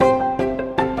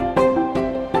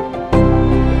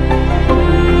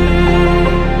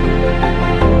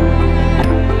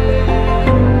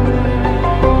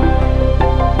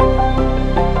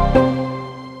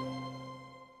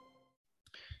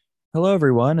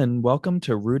everyone, and welcome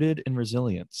to Rooted in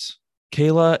Resilience.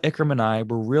 Kayla, Ikram, and I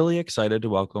were really excited to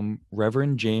welcome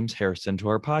Reverend James Hairston to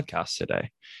our podcast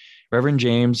today. Reverend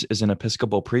James is an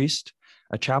Episcopal priest,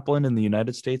 a chaplain in the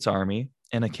United States Army,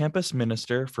 and a campus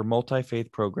minister for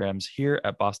multi-faith programs here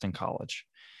at Boston College.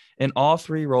 In all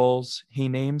three roles, he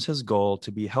names his goal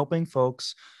to be helping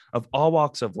folks of all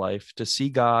walks of life to see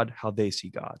God how they see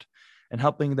God, and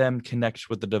helping them connect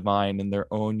with the divine in their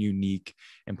own unique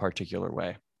and particular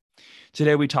way.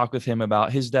 Today, we talk with him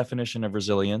about his definition of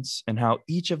resilience and how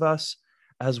each of us,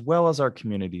 as well as our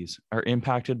communities, are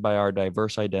impacted by our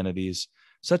diverse identities,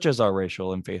 such as our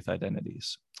racial and faith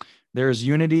identities. There is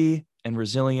unity and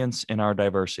resilience in our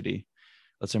diversity.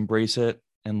 Let's embrace it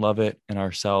and love it in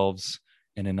ourselves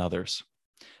and in others.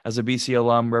 As a BC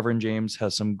alum, Reverend James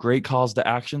has some great calls to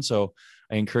action, so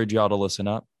I encourage you all to listen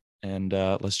up, and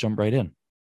let's jump right in.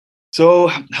 So,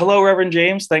 hello, Reverend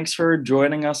James. Thanks for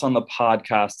joining us on the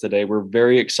podcast today. We're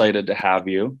very excited to have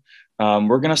you.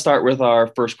 We're going to start with our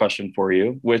first question for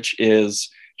you, which is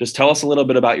just tell us a little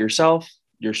bit about yourself,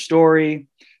 your story,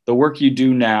 the work you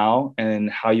do now,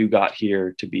 and how you got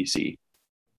here to BC.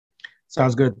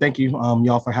 Sounds good. Thank you,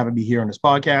 y'all, for having me here on this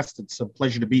podcast. It's a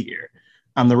pleasure to be here.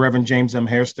 I'm the Reverend James M.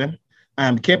 Hairston.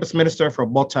 I'm campus minister for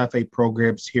multi-faith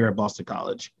programs here at Boston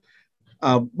College.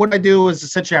 What I do is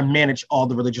essentially I manage all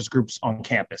the religious groups on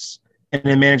campus. And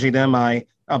in managing them, I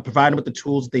provide them with the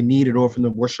tools they need in order for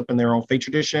them to worship in their own faith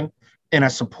tradition. And I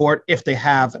support, if they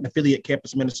have an affiliate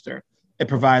campus minister, and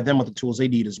provide them with the tools they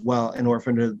need as well in order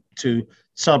for them to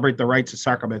celebrate the rites and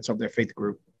sacraments of their faith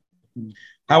group.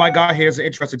 How I got here is an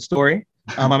interesting story.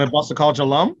 I'm a Boston College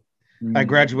alum. I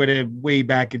graduated way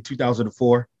back in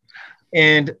 2004.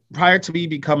 And prior to me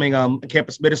becoming a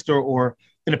campus minister, or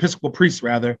an Episcopal priest,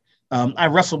 rather, I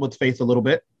wrestled with faith a little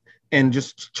bit and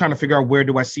just trying to figure out where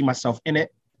do I see myself in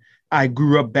it. I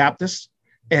grew up Baptist,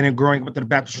 and in growing up with the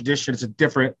Baptist tradition, it's a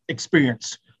different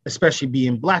experience, especially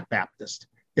being Black Baptist.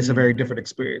 It's a very different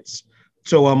experience.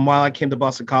 So while I came to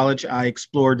Boston College, I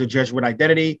explored the Jesuit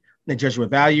identity, the Jesuit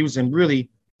values, and really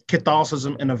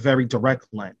Catholicism in a very direct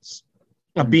lens.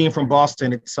 Being from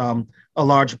Boston, it's a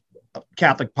large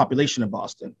Catholic population in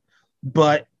Boston,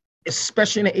 but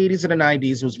especially in the 80s and the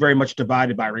 90s, it was very much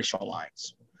divided by racial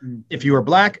lines. If you were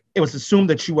Black, it was assumed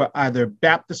that you were either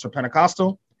Baptist or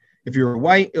Pentecostal. If you were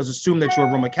white, it was assumed that you were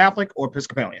Roman Catholic or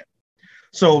Episcopalian.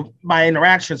 So my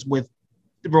interactions with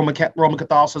Roman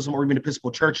Catholicism or even the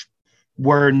Episcopal Church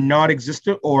were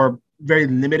non-existent or very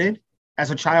limited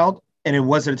as a child. And it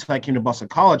wasn't until I came to Boston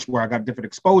College where I got different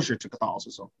exposure to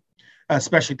Catholicism,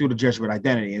 especially through the Jesuit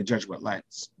identity and the Jesuit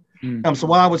lens. So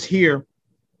while I was here,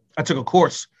 I took a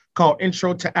course called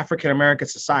Intro to African American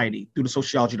Society through the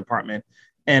Sociology Department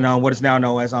and what is now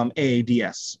known as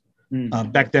AADS.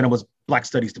 Back then it was Black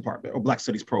Studies Department or Black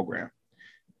Studies Program.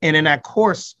 And in that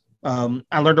course,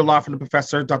 I learned a lot from the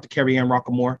professor, Dr. Carrie Ann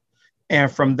Rockamore. And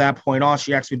from that point on,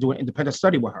 she asked me to do an independent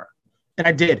study with her. And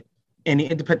I did. And the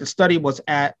independent study was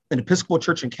at an Episcopal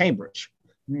church in Cambridge.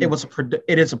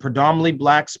 It is a predominantly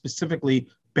Black, specifically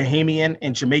Bahamian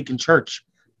and Jamaican church.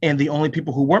 And the only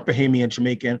people who weren't Bahamian and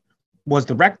Jamaican was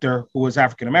the rector, who was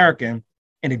African-American,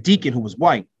 and a deacon who was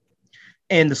white.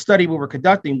 And the study we were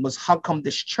conducting was how come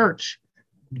this church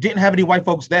didn't have any white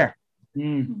folks there.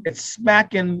 It's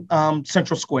smack in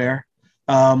Central Square,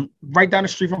 right down the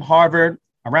street from Harvard,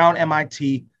 around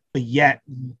MIT, but yet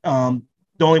the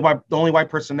only white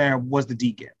person there was the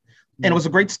deacon. And it was a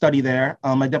great study there.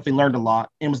 I definitely learned a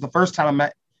lot. And it was the first time I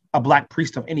met a Black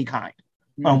priest of any kind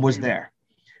was there.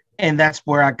 And that's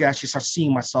where I actually started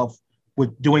seeing myself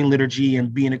with doing liturgy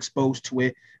and being exposed to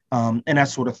it and that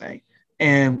sort of thing.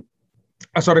 And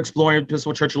I started exploring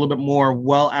Episcopal Church a little bit more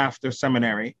well after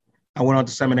seminary. I went on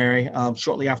to seminary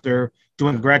shortly after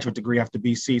doing a graduate degree after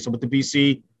BC. So with the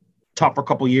BC, taught for a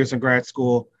couple of years in grad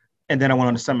school, and then I went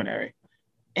on to seminary.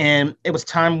 And it was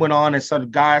time went on and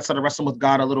started wrestling with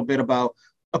God a little bit about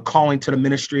a calling to the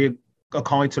ministry, a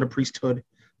calling to the priesthood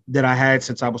that I had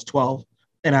since I was 12.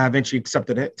 And I eventually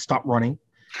accepted it, stopped running.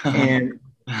 And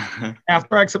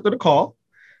after I accepted the call,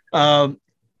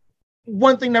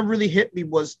 one thing that really hit me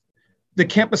was the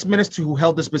campus minister who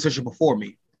held this position before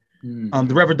me,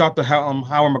 the Reverend Dr. Howard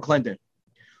McClendon.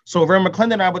 So Reverend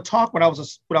McClendon and I would talk when I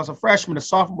was a freshman, a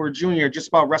sophomore, a junior, just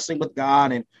about wrestling with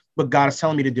God and what God is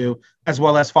telling me to do, as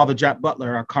well as Father Jack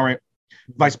Butler, our current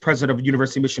vice president of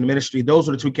University Mission Ministry. Those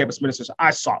were the two campus ministers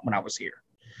I sought when I was here.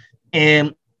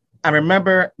 And I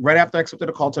remember right after I accepted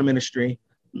a call to the ministry,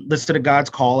 listened to God's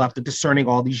call after discerning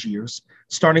all these years,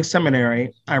 starting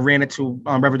seminary, I ran into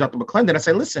Reverend Dr. McClendon. I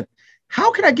said, listen,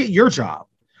 how can I get your job?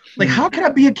 Like, how can I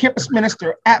be a campus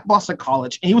minister at Boston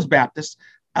College? And he was Baptist.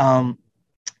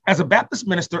 I as a Baptist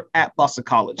minister at Boston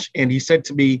College. And he said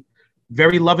to me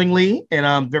very lovingly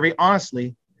and very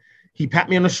honestly, he pat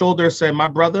me on the shoulder and said, "My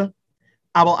brother,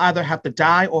 I will either have to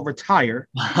die or retire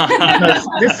because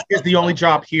this is the only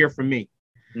job here for me."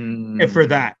 And for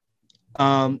that,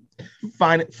 funny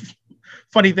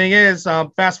thing is,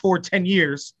 fast forward 10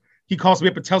 years, he calls me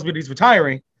up and tells me that he's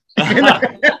retiring. And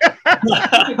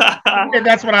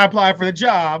that's when I applied for the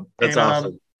job. That's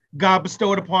awesome. God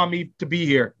bestowed upon me to be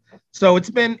here. So it's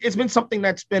been something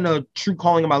that's been a true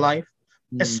calling in my life,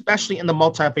 especially in the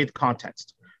multi-faith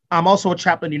context. I'm also a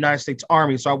chaplain in the United States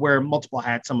Army, so I wear multiple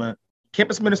hats. I'm a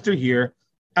campus minister here.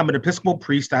 I'm an Episcopal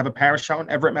priest. I have a parish out in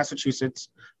Everett, Massachusetts,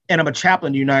 and I'm a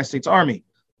chaplain in the United States Army.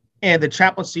 And the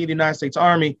chaplaincy in the United States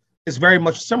Army is very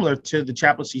much similar to the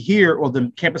chaplaincy here, or the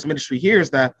campus ministry here, is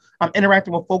that I'm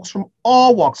interacting with folks from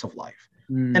all walks of life.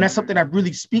 And that's something that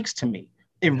really speaks to me.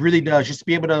 It really does. Just to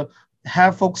be able to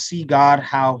have folks see God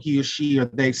how he or she or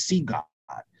they see God.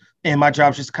 And my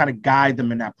job is just to kind of guide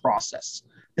them in that process.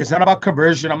 It's not about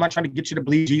conversion. I'm not trying to get you to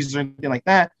believe Jesus or anything like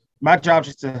that. My job is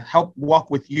just to help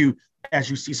walk with you as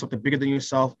you see something bigger than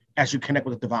yourself, as you connect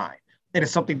with the divine. It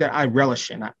is something that I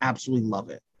relish in. I absolutely love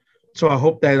it. So I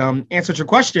hope that answered your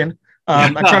question. I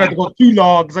try not to go too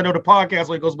long because I know the podcast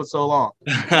only goes but so long.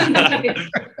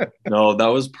 No, that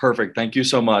was perfect. Thank you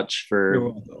so much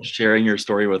for sharing your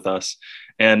story with us.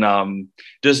 And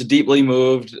just deeply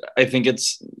moved. I think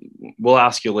we'll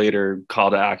ask you later,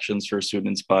 call to actions for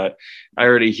students, but I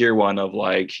already hear one of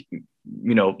like,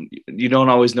 you don't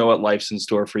always know what life's in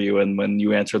store for you. And when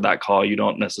you answer that call, you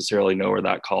don't necessarily know where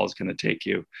that call is going to take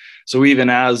you. So even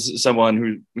as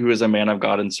someone who is a man of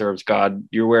God and serves God,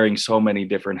 you're wearing so many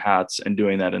different hats and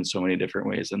doing that in so many different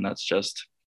ways. And that's just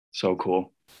so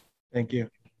cool. Thank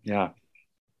you. Yeah.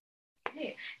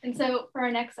 Okay. And so for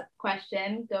our next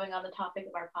question, going on the topic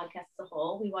of our podcast as a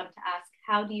whole, we wanted to ask,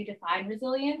 how do you define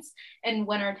resilience? And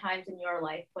when are times in your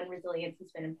life when resilience has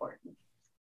been important?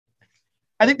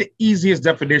 I think the easiest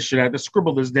definition, I had to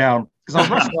scribble this down because I was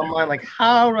wrestling on mine, like,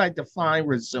 how do I define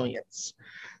resilience?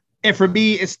 And for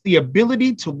me, it's the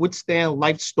ability to withstand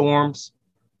life's storms,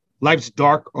 life's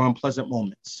dark or unpleasant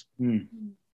moments.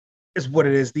 Is what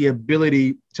it is. The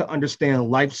ability to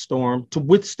understand life's storm, to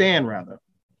withstand rather,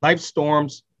 life's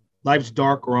storms, life's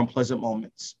dark or unpleasant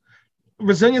moments.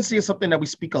 Resiliency is something that we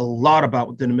speak a lot about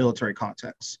within the military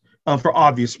context for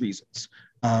obvious reasons.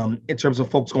 In terms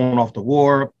of folks going off to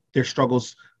war, their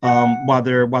struggles while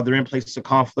they're in places of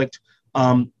conflict,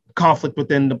 conflict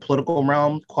within the political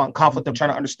realm, conflict of trying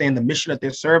to understand the mission that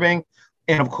they're serving,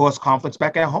 and of course conflicts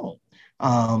back at home,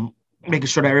 making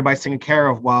sure that everybody's taken care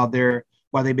of while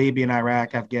they may be in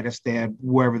Iraq, Afghanistan,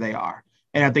 wherever they are.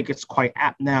 And I think it's quite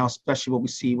apt now, especially what we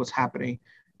see what's happening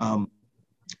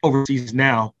overseas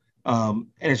now, and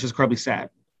it's just incredibly sad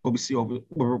what we see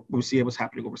what's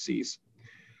happening overseas.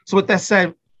 So with that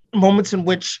said, moments in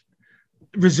which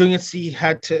resiliency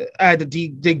I had to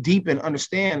dig deep and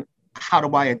understand, how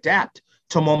do I adapt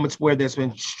to moments where there's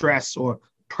been stress or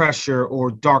pressure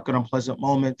or dark and unpleasant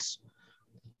moments.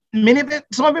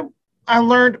 Some of it I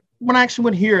learned when I actually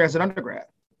went here as an undergrad,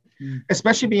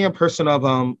 especially being a person of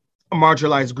a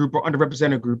marginalized group or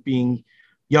underrepresented group, being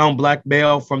young Black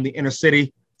male from the inner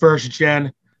city, first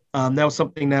gen. That was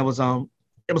something that was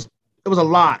it was a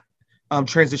lot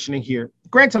transitioning here.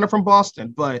 Granted, I'm from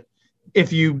Boston, but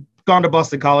if you've gone to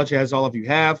Boston College, as all of you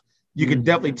have, you can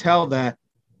definitely tell that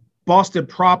Boston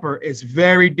proper is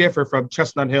very different from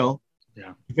Chestnut Hill.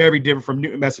 Yeah. Very different from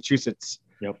Newton, Massachusetts.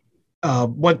 Yep.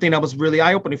 One thing that was really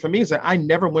eye-opening for me is that I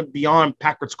never went beyond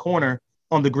Packard's Corner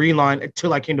on the Green Line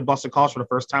until I came to Boston College for the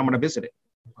first time when I visited.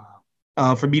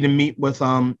 Wow. For me to meet with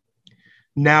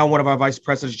now one of our vice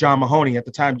presidents, John Mahoney. At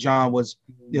the time, John was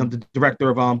the director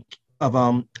of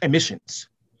admissions.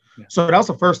 Yeah. So that was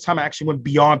the first time I actually went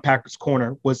beyond Packard's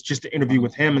Corner, was just to interview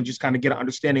with him and just kind of get an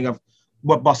understanding of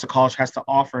what Boston College has to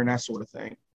offer and that sort of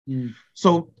thing.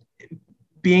 So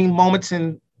being moments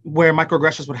in where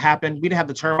microaggressions would happen, we didn't have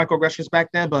the term microaggressions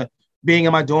back then, but being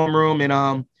in my dorm room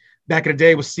and back in the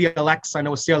day with CLX, I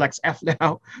know it's CLXF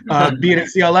now, being at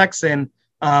CLX and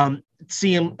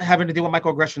having to deal with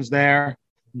microaggressions there,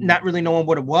 not really knowing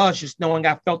what it was, just knowing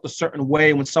I felt a certain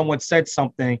way when someone said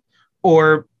something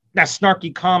or that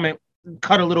snarky comment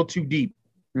cut a little too deep.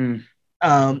 And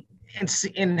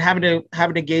having to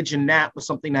engage in that was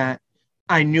something that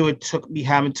I knew it took me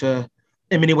having to,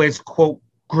 in many ways, quote,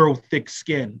 grow thick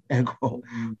skin, end quote.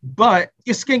 But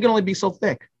your skin can only be so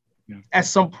thick. Yeah. At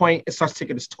some point, it starts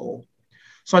taking its toll.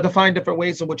 So I define different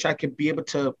ways in which I could be able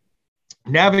to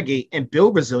navigate and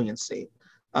build resiliency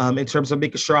in terms of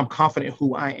making sure I'm confident in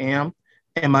who I am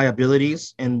and my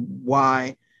abilities and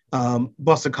why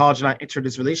Boston College and I entered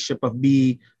this relationship of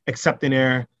me accepting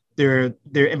their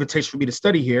invitation for me to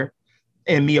study here,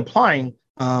 and me applying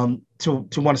to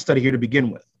want to study here to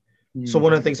begin with. So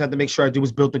one of the things I had to make sure I do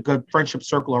was build a good friendship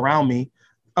circle around me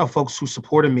of folks who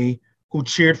supported me, who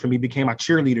cheered for me, became my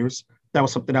cheerleaders. That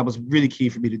was something that was really key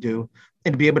for me to do.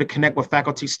 And to be able to connect with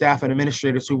faculty, staff, and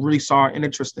administrators who really saw an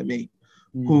interest in me,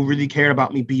 who really cared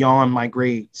about me beyond my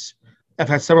grades. I've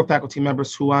had several faculty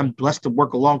members who I'm blessed to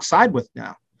work alongside with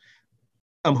now,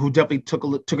 who definitely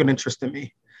took an interest in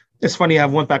me. It's funny, I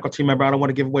have one faculty member, I don't want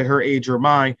to give away her age or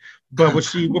mine, but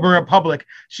when we're in public,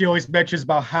 she always mentions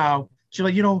about how she's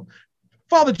like,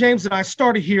 Father James and I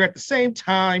started here at the same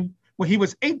time. When he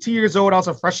was 18 years old, I was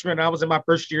a freshman, and I was in my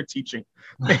first year teaching.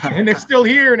 And they're still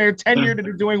here, and they're tenured, and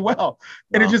they're doing well.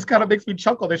 And it just kind of makes me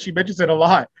chuckle that she mentions it a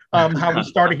lot, how we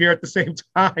started here at the same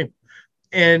time.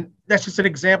 And that's just an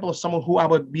example of someone who I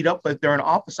would meet up with during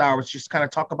office hours, just kind of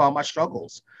talk about my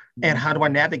struggles and how do I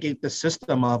navigate the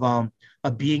system of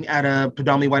being at a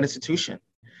predominantly white institution.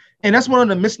 And that's one of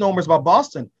the misnomers about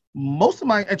Boston. Most of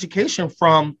my education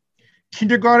from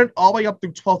kindergarten all the way up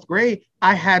through 12th grade,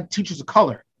 I had teachers of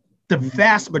color. The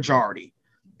vast majority.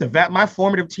 My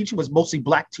formative teaching was mostly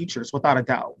Black teachers, without a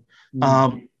doubt.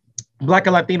 Black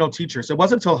and Latino teachers. It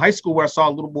wasn't until high school where I saw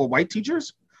a little more white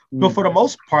teachers. But for the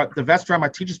most part, the vast majority of my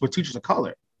teachers were teachers of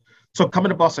color. So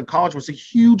coming to Boston College was a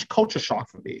huge culture shock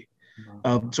for me.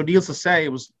 So needless to say, it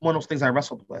was one of those things I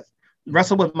wrestled with.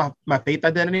 Wrestled with my faith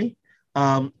identity.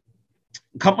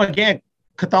 Again,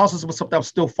 Catholicism was something that was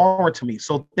still foreign to me.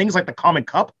 So things like the Common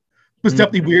Cup was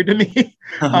definitely weird to me.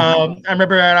 I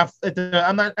remember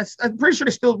I'm pretty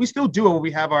sure we still do it when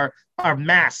we have our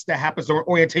mass that happens, or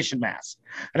orientation mass.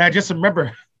 And I just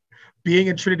remember being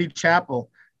in Trinity Chapel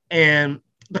and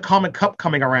the Common Cup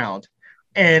coming around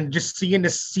and just seeing the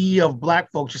sea of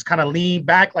Black folks just kind of lean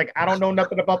back like, I don't know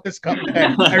nothing about this cup that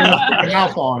everyone's putting their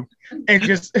mouth on. And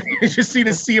just see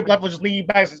the sea of Black folks just lean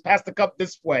back, just pass the cup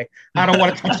this way. I don't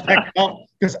want to touch that cup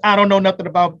because I don't know nothing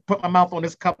about putting my mouth on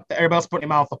this cup that everybody else putting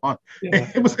their mouth on.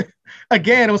 Yeah. It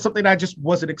was something I just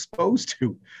wasn't exposed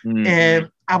to. And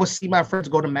I would see my friends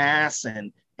go to mass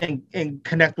and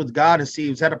connect with God and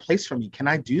see, is that a place for me? Can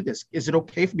I do this? Is it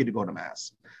okay for me to go to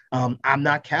mass? I'm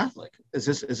not Catholic. Is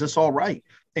this all right?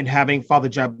 And having Father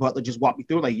John Butler just walk me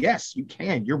through, like, yes, you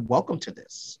can. You're welcome to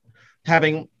this.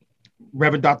 Having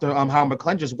Reverend Dr. Howard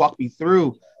McClendon just walk me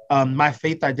through my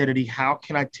faith identity. How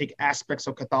can I take aspects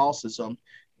of Catholicism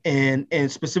and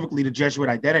specifically the Jesuit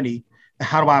identity, and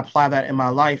how do I apply that in my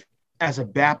life as a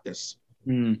Baptist?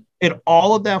 And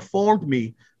all of that formed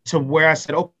me to where I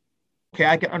said, okay,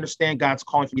 I can understand God's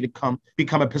calling for me to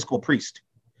become Episcopal priest.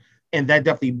 And that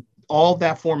definitely, all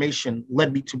that formation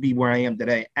led me to be where I am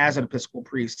today as an Episcopal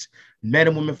priest. Men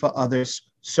and women for others,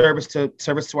 service to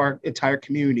our entire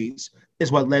communities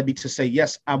is what led me to say,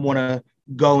 yes, I want to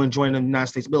go and join the United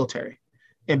States military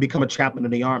and become a chaplain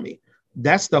in the Army.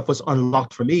 That stuff was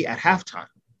unlocked for me at halftime.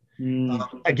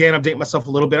 Again, I'm dating myself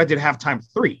a little bit. I did halftime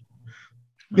 3.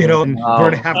 During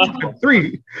halftime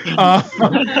 3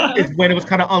 is when it was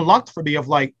kind of unlocked for me of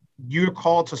like, you're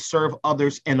called to serve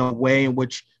others in a way in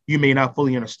which you may not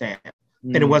fully understand.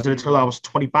 And it wasn't until I was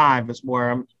 25 is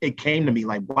where it came to me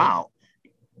like, wow,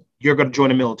 you're going to join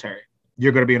the military.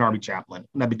 You're going to be an Army chaplain.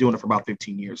 And I've been doing it for about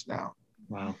 15 years now.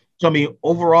 Wow. So, I mean,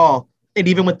 overall, and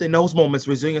even within those moments,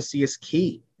 resiliency is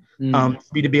key for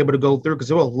me to be able to go through, because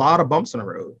there were a lot of bumps in the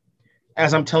road.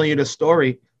 As I'm telling you this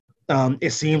story,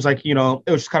 it seems like, it was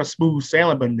just kind of smooth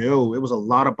sailing, but no, it was a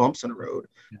lot of bumps in the road.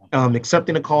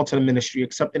 Accepting a call to the ministry,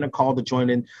 accepting a call to join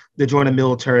the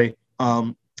military,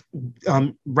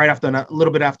 right after, a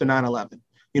little bit after 9/11,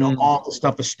 all the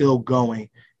stuff is still going.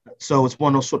 So it's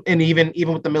one of those, and even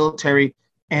with the military,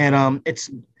 and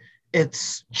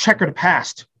it's checkered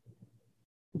past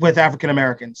with African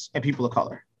Americans and people of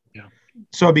color. Yeah.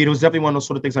 So I mean, it was definitely one of those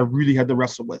sort of things I really had to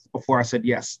wrestle with before I said,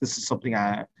 yes, this is something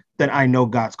that I know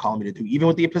God's calling me to do. Even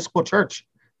with the Episcopal Church,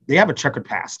 they have a checkered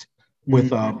past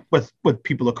with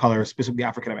people of color, specifically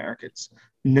African Americans,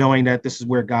 knowing that this is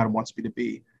where God wants me to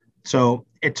be. So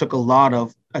it took a lot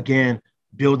of, again,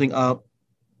 building up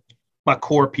my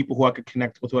core people who I could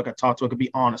connect with, who I could talk to, I could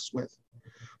be honest with.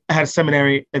 I had a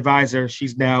seminary advisor.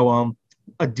 She's now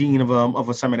a dean of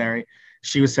a seminary.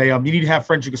 She would say, you need to have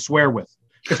friends you can swear with.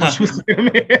 That's what she was saying to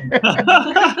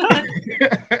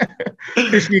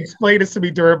me. She explained this to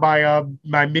me during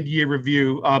my mid-year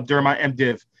review, during my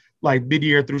MDiv, like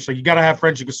mid-year through. So you got to have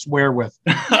friends you can swear with.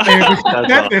 And she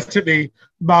said this to me.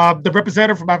 The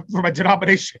representative for my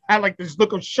denomination had like this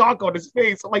look of shock on his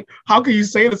face. I'm like, how can you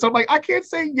say this? I'm like, I can't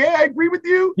say, yeah, I agree with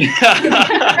you.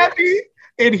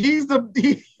 and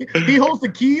he holds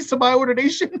the keys to my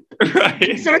ordination. Right.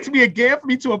 He sent it to me again for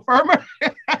me to affirm her.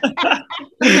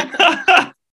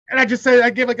 And I just said, I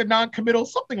gave like a non-committal,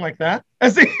 something like that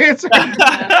as the answer.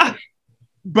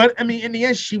 But I mean, in the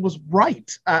end, she was right.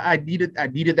 I needed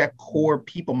that core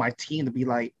people, my team, to be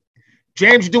like,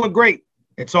 James, you're doing great.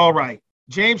 It's all right.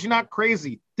 James, you're not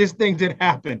crazy. This thing did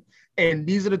happen. And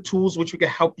these are the tools which we can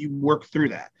help you work through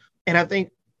that. And I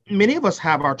think many of us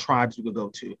have our tribes we could go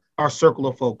to, our circle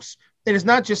of folks. And it's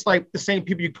not just like the same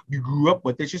people you grew up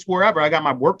with. It's just wherever. I got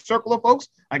my work circle of folks.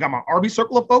 I got my RV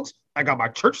circle of folks. I got my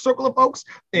church circle of folks,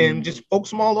 and just folks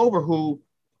from all over who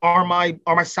are my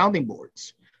sounding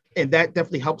boards. And that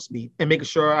definitely helps me. And making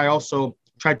sure I also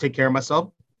try to take care of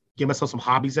myself, give myself some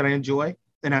hobbies that I enjoy,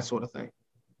 and that sort of thing.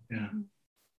 Yeah.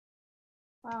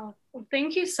 Wow. Well,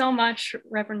 thank you so much,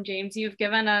 Reverend James. You've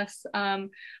given us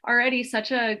already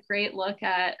such a great look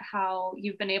at how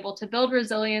you've been able to build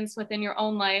resilience within your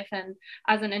own life and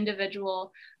as an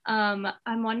individual.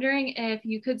 I'm wondering if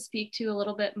you could speak to a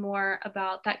little bit more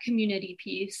about that community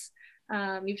piece.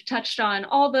 You've touched on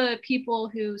all the people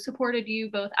who supported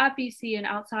you both at BC and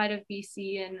outside of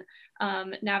BC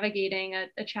and navigating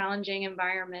a challenging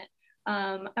environment.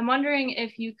 I'm wondering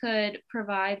if you could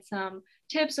provide some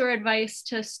tips or advice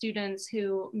to students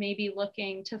who may be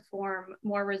looking to form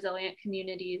more resilient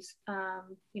communities.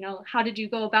 How did you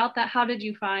go about that? How did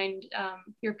you find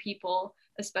your people,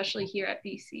 especially here at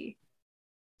BC?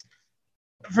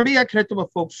 For me, I connected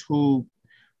with folks who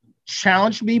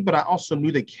challenged me, but I also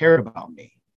knew they cared about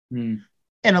me. And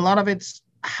a lot of it's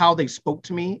how they spoke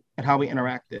to me and how we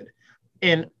interacted.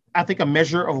 And I think a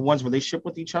measure of one's relationship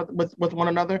with each other, with one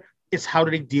another, is how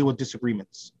do they deal with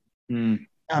disagreements.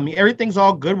 I mean, everything's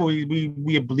all good.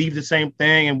 We believe the same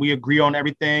thing and we agree on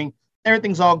everything.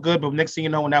 Everything's all good. But next thing you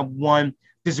know, when that one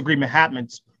disagreement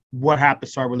happens, what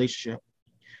happens to our relationship?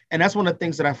 And that's one of the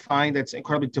things that I find that's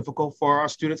incredibly difficult for our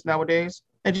students nowadays,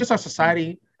 and just our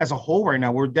society as a whole right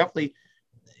now. We're definitely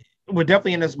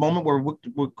in this moment where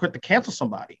we're quick to cancel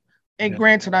somebody. And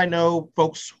granted, I know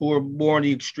folks who are more on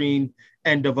the extreme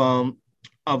end of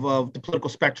the political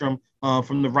spectrum,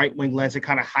 from the right-wing lens, they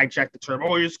kind of hijack the term,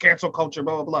 oh, it's cancel culture,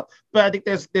 blah, blah, blah. But I think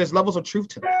there's levels of truth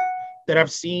to that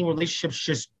I've seen relationships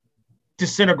just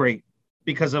disintegrate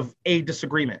because of a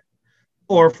disagreement.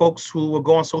 Or folks who will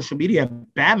go on social media and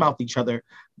badmouth each other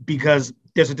because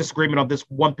there's a disagreement on this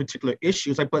one particular issue.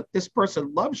 It's like, but this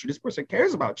person loves you. This person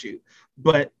cares about you.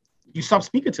 But you stop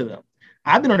speaking to them.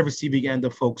 I've been on the receiving end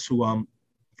of folks who I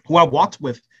walked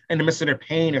with in the midst of their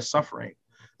pain or suffering,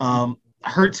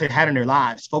 hurts they had in their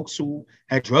lives, folks who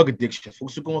had drug addiction,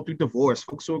 folks who are going through divorce,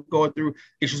 folks who are going through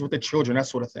issues with their children, that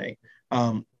sort of thing,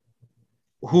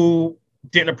 who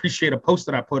didn't appreciate a post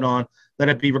that I put on, let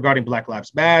it be regarding Black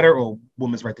Lives Matter or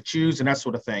women's right to choose and that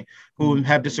sort of thing, who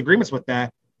have disagreements with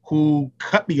that, who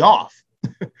cut me off,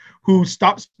 who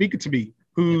stopped speaking to me,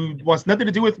 who wants nothing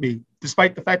to do with me,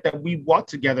 despite the fact that we walked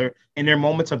together in their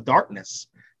moments of darkness.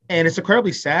 And it's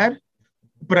incredibly sad,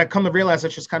 but I come to realize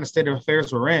that's just kind of state of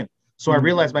affairs we're in. So I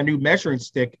realized my new measuring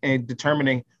stick and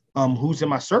determining who's in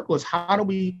my circle is how do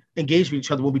we engage with each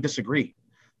other when we disagree?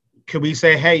 Could we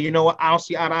say, hey, you know what? I don't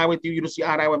see eye to eye with you. You don't see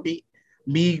eye to eye with me.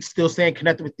 Me still staying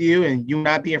connected with you and you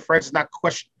not being friends is not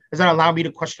allowing me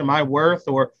to question my worth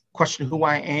or question who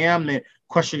I am and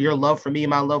question your love for me and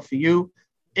my love for you.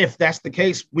 If that's the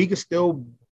case, we can still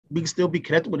be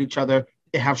connected with each other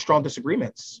and have strong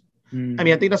disagreements. I mean,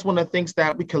 I think that's one of the things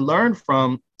that we can learn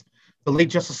from the late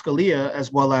Justice Scalia,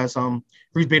 as well as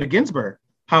Ruth Bader Ginsburg,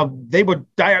 how they were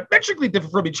diametrically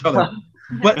different from each other,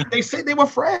 but they say they were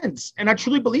friends. And I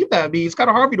truly believe that. I mean, it's kind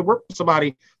of hard for me to work with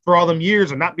somebody for all them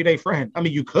years and not be their friend. I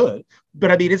mean, you could,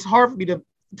 but I mean, it's hard for me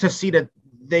to see that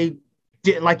they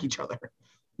didn't like each other.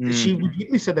 She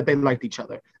repeatedly said that they liked each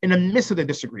other in the midst of their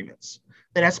disagreements.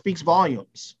 And that speaks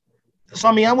volumes. So,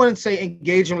 I mean, I wouldn't say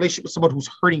engage in a relationship with someone who's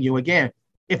hurting you. Again,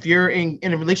 if you're in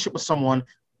a relationship with someone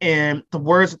and the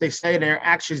words that they say and their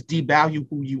actions devalue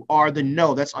who you are, then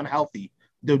no, that's unhealthy.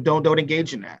 Don't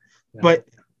engage in that. Yeah. But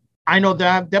I know that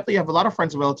I definitely have a lot of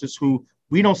friends and relatives who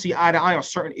we don't see eye to eye on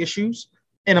certain issues.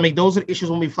 And I mean, those are the issues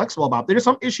we'll be flexible about. There are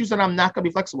some issues that I'm not going to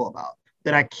be flexible about,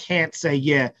 that I can't say,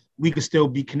 yeah, we could still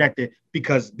be connected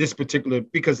because this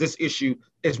issue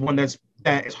is one that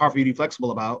is hard for you to be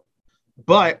flexible about.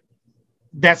 But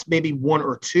that's maybe one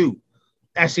or two.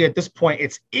 Actually, at this point,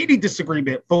 it's any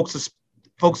disagreement. Folks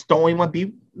don't even want to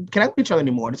be connect with each other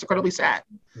anymore. And it's incredibly sad.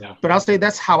 Yeah. But I'll say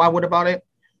that's how I went about it.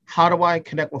 How do I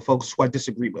connect with folks who I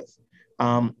disagree with?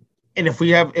 And if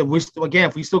we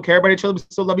still care about each other, we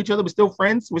still love each other, we're still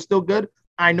friends, we're still good,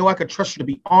 I know I could trust you to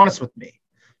be honest with me.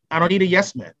 I don't need a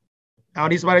yes man. I don't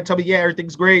need somebody to tell me, yeah,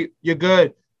 everything's great, you're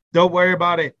good. Don't worry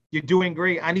about it. You're doing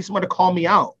great. I need someone to call me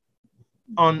out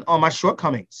on my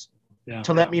shortcomings,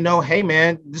 to let me know, hey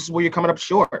man, this is where you're coming up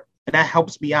short. And that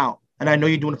helps me out. And I know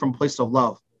you're doing it from a place of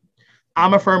love.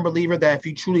 I'm a firm believer that if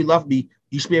you truly love me,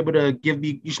 you should be able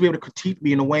to critique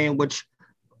me in a way in which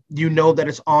you know that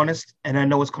it's honest, and I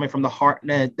know it's coming from the heart, and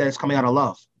that it's coming out of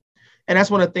love. And that's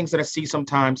one of the things that I see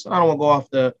sometimes. I don't want to go off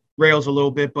the rails a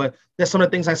little bit, but that's some of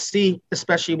the things I see,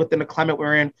 especially within the climate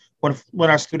we're in, when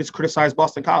our students criticize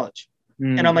Boston College.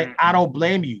 Mm-hmm. And I'm like, I don't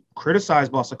blame you. Criticize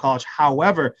Boston College.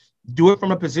 However, do it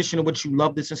from a position in which you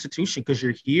love this institution, because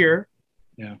you're here.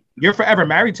 Yeah. You're forever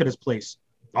married to this place.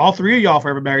 All three of y'all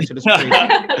forever married to this place.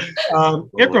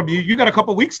 Ikram, you got a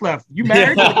couple weeks left. You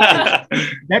married?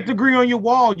 That degree on your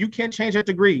wall, you can't change that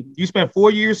degree. You spent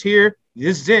 4 years here.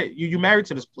 This is it. You married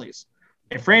to this place.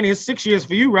 And Franny, it's 6 years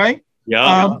for you, right?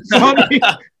 Yeah.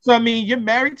 So I mean, you're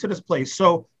married to this place.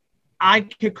 So I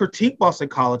can critique Boston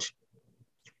College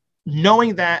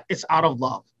knowing that it's out of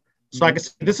love. So I can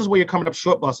say, this is where you're coming up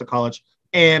short, Boston College.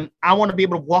 And I want to be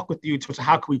able to walk with you to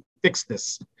how can we fix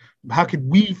this? How could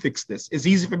we fix this? It's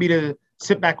easy for me to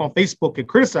sit back on Facebook and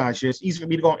criticize you. It's easy for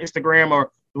me to go on Instagram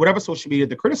or whatever social media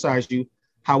to criticize you.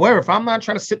 However, if I'm not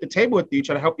trying to sit at the table with you,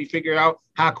 trying to help you figure out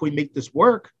how can we make this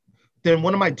work, then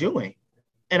what am I doing?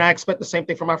 And I expect the same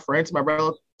thing from my friends, my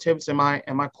relatives, and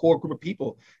my core group of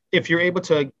people. If you're able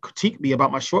to critique me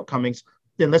about my shortcomings,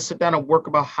 then let's sit down and work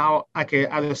about how I can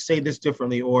either say this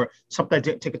differently, or something I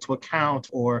didn't take into account,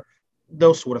 or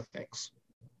those sort of things.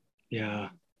 Yeah.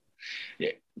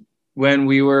 When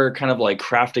we were kind of like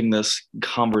crafting this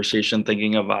conversation,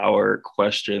 thinking of our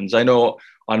questions, I know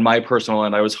on my personal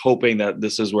end, I was hoping that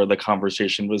this is where the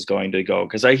conversation was going to go,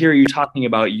 because I hear you talking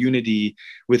about unity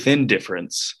within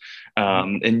difference,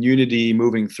 and unity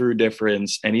moving through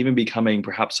difference, and even becoming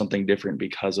perhaps something different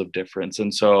because of difference.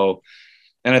 And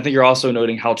I think you're also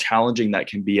noting how challenging that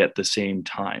can be at the same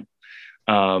time.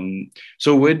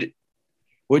 So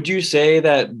would you say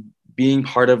that being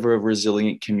part of a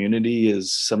resilient community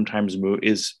is sometimes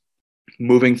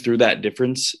moving through that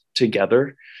difference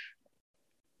together?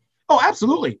 Oh,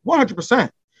 absolutely. 100%.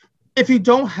 If you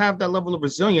don't have that level of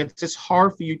resilience, it's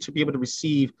hard for you to be able to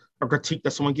receive a critique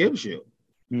that someone gives you,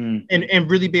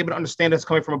 and really be able to understand it's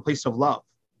coming from a place of love.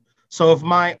 So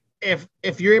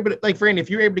if you're able to, like, Franny, if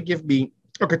you're able to give me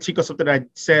a critique of something I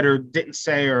said or didn't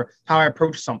say, or how I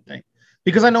approached something,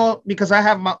 because I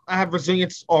have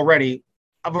resilience already.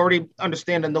 I've already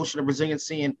understand the notion of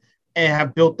resiliency, and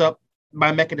have built up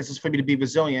my mechanisms for me to be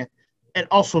resilient. And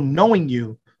also knowing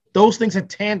you, those things in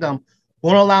tandem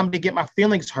won't allow me to get my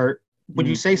feelings hurt when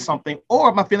you say something, or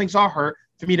if my feelings are hurt,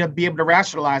 for me to be able to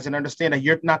rationalize and understand that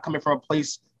you're not coming from a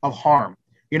place of harm.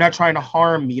 You're not trying to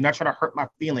harm me. You're not trying to hurt my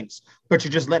feelings, but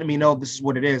you're just letting me know this is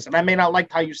what it is. And I may not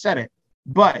like how you said it,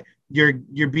 but you're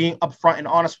being upfront and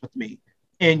honest with me.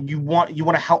 And you want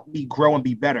to help me grow and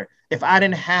be better. If I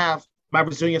didn't have my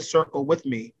resilient circle with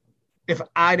me, if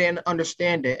I didn't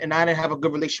understand it and I didn't have a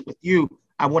good relationship with you,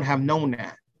 I wouldn't have known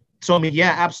that. So I mean,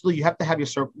 yeah, absolutely. You have to have your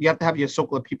circle. You have to have your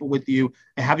circle of people with you,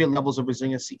 and have your levels of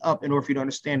resiliency up in order for you to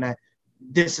understand that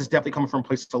this is definitely coming from a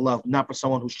place of love, not for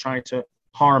someone who's trying to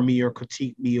harm me or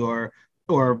critique me or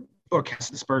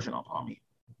cast dispersion upon me.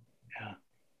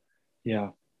 Yeah.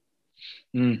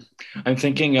 I'm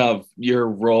thinking of your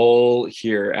role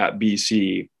here at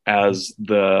BC as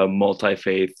the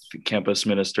multi-faith campus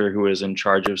minister who is in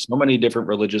charge of so many different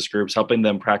religious groups, helping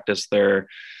them practice their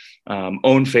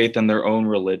own faith and their own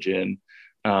religion.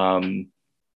 And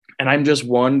I'm just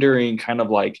wondering kind of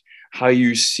like how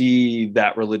you see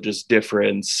that religious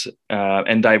difference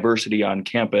and diversity on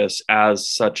campus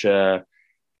as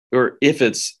or if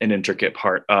it's an intricate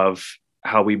part of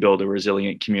how we build a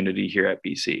resilient community here at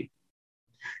BC.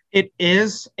 It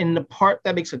is, and the part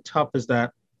that makes it tough is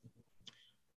that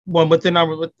within our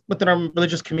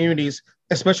religious communities,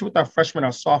 especially with our freshmen,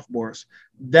 our sophomores,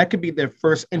 that could be their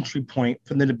first entry point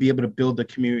for them to be able to build the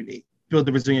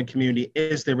resilient community,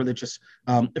 is their religious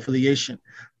affiliation.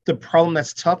 The problem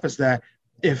that's tough is that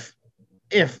if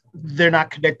they're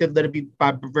not connected, let it be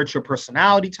by virtue of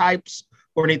personality types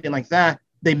or anything like that,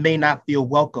 they may not feel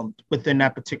welcomed within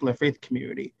that particular faith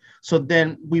community. So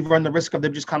then we run the risk of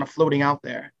them just kind of floating out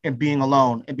there and being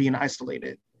alone and being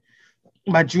isolated.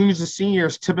 My juniors and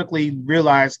seniors typically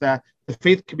realize that the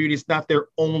faith community is not their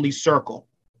only circle,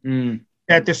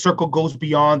 that their circle goes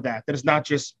beyond that it's not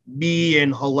just me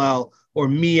and Hillel or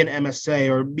me and MSA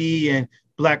or me and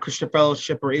Black Christian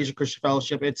Fellowship or Asian Christian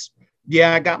Fellowship. It's,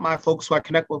 I got my folks who I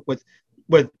connect with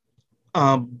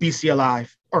BC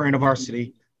Alive or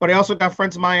InterVarsity. But I also got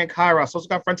friends of mine in Kairos. I also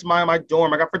got friends of mine in my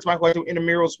dorm. I got friends of mine who I do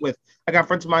intramurals with. I got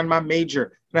friends of mine in my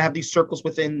major. And I have these circles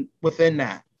within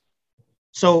that.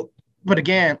 So, but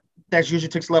again, that usually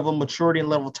takes a level of maturity and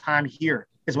level of time here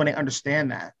is when they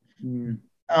understand that. And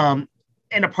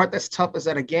the part that's tough is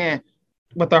that, again,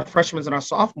 with our freshmen and our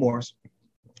sophomores,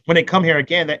 when they come here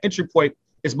again, that entry point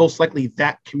is most likely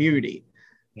that community.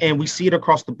 And we see it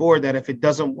across the board that if it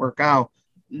doesn't work out,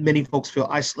 many folks feel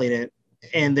isolated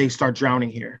and they start drowning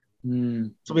here. So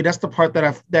I mean, that's the part that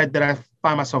I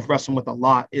find myself wrestling with a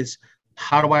lot is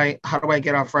how do I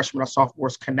get our freshmen or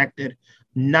sophomores connected,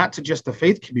 not to just the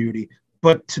faith community,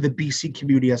 but to the BC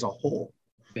community as a whole.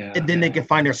 And then they can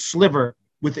find their sliver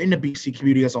within the BC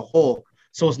community as a whole.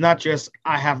 So it's not just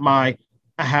I have my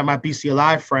BC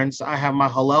Alive friends, I have my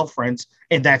Hallel friends,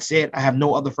 and that's it. I have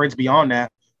no other friends beyond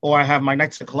that. Or I have my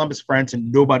Knights of Columbus friends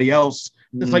and nobody else.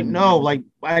 It's like, no, like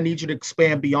I need you to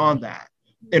expand beyond that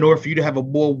in order for you to have a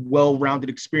more well-rounded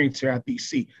experience here at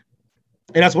BC.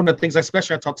 And that's one of the things,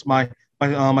 especially I talk to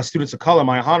my students of color,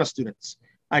 my HANA students.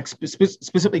 I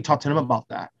specifically talk to them about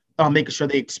that, making sure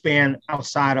they expand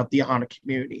outside of the HANA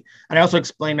community. And I also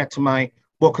explain that to my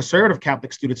more conservative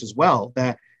Catholic students as well,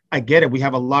 that I get it. We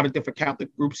have a lot of different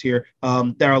Catholic groups here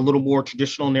that are a little more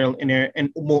traditional in their and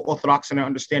more orthodox in their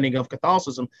understanding of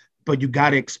Catholicism, but you got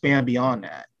to expand beyond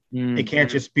that. It can't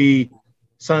just be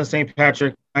Son of St.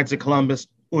 Patrick, Knights of Columbus,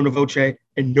 Una Voce,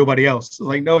 and nobody else.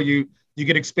 Like, no, you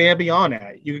can expand beyond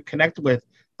that. You can connect with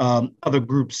other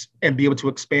groups and be able to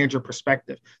expand your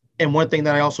perspective. And one thing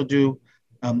that I also do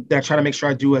that I try to make sure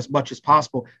I do as much as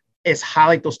possible is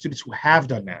highlight those students who have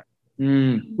done that.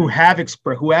 Who have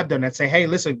done that, say, hey,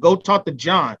 listen, go talk to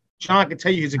John. John can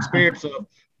tell you his experience of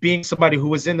being somebody who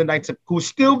was in the Knights, who's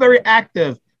still very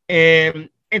active in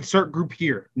insert group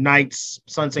here, Knights,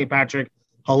 Son St. Patrick,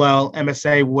 Hallel,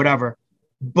 MSA, whatever.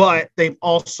 But they've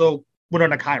also went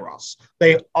on a Kairos.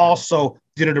 They also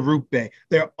did it at Root Bay.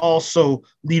 They're also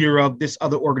leader of this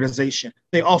other organization.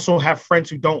 They also have friends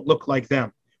who don't look like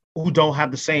them, who don't have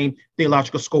the same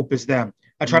theological scope as them.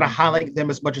 I try to highlight them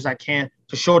as much as I can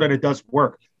to show that it does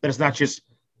work, that it's not just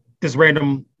this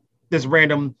random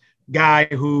guy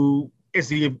who's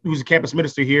a campus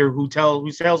minister here who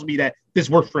tells me that this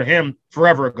worked for him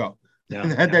forever ago.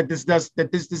 That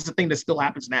this is a thing that still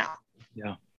happens now.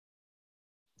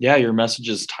 Yeah, your message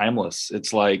is timeless.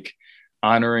 It's like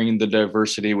honoring the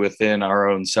diversity within our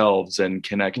own selves and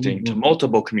connecting to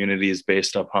multiple communities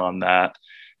based upon that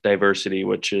diversity,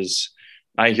 which is,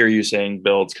 I hear you saying,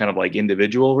 builds kind of like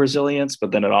individual resilience,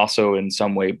 but then it also in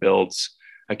some way builds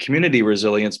a community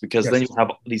resilience, because then you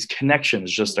have these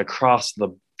connections just across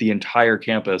the entire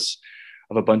campus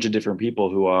of a bunch of different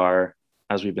people who are,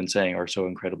 as we've been saying, are so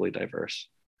incredibly diverse.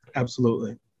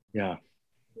 Absolutely. Yeah.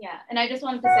 Yeah. And I just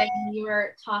wanted to say, when you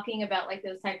were talking about like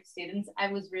those type of students, I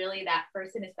was really that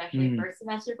person, especially first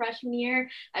semester freshman year.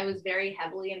 I was very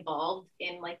heavily involved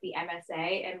in like the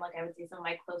MSA, and like I would say some of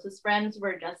my closest friends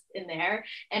were just in there,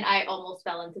 and I almost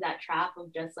fell into that trap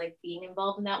of just like being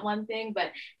involved in that one thing.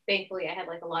 But thankfully I had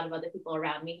like a lot of other people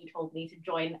around me who told me to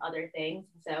join other things.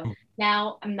 And so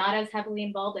now I'm not as heavily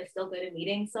involved. I still go to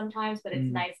meetings sometimes, but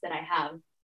it's nice that I have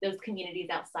those communities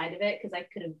outside of it, because I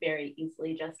could have very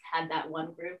easily just had that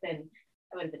one group and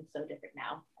I would have been so different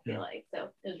now, I feel like. So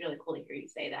it was really cool to hear you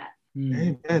say that.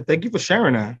 Hey, thank you for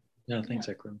sharing that. Yeah, thanks,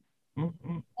 Ikram.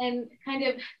 And kind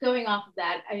of going off of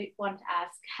that, I wanted to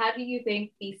ask, how do you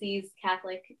think BC's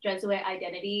Catholic Jesuit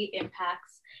identity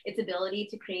impacts its ability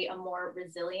to create a more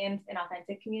resilient and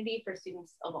authentic community for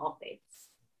students of all faiths?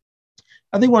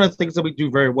 I think one of the things that we do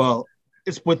very well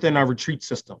is within our retreat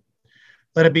system.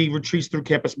 Let it be retreats through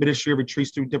campus ministry,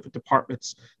 retreats through different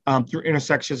departments, through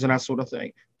intersections and that sort of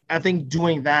thing. I think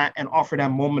doing that and offer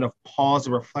that moment of pause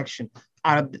and reflection,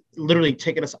 out of literally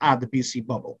taking us out of the BC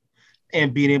bubble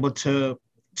and being able to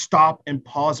stop and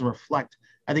pause and reflect,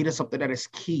 I think that's something that is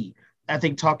key. I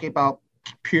think talking about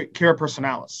Kyria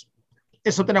Personalis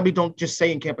is something that we don't just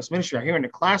say in campus ministry. I hear in the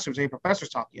classrooms, I hear professors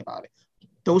talking about it.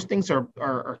 Those things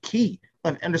are key.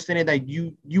 Like understanding that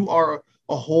you are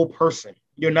a whole person.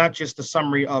 You're not just a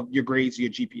summary of your grades,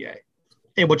 your GPA,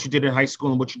 and what you did in high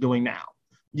school and what you're doing now.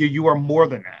 You are more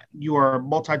than that. You are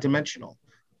multidimensional.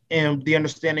 And the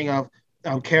understanding of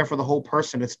care for the whole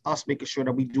person, it's us making sure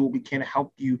that we do what we can to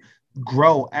help you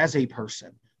grow as a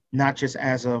person, not just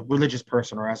as a religious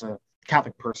person or as a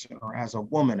Catholic person or as a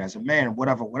woman, as a man,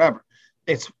 whatever.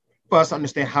 It's for us to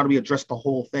understand how do we address the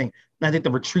whole thing. And I think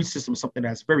the retreat system is something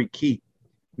that's very key.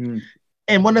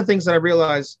 And one of the things that I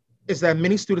realized is that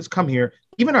many students come here,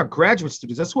 even our graduate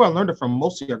students, that's who I learned it from,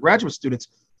 mostly our graduate students,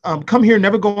 come here,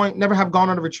 never have gone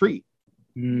on a retreat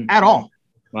at all.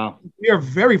 Wow. We are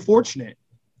very fortunate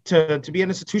to be an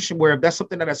institution where that's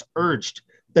something that is urged,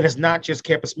 that it's not just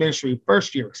campus ministry,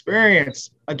 first year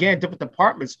experience. Again, different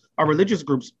departments, our religious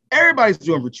groups, everybody's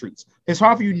doing retreats. It's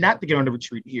hard for you not to get on the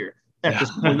retreat here at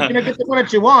this point. You're gonna get the one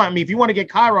that you want. I mean, if you want to get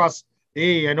Kairos,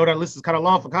 hey, I know that list is kind of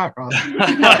long for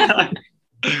Kairos.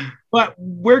 But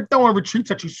we're throwing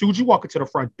retreats at you as soon as you walk into the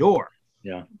front door.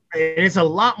 Yeah. And it's a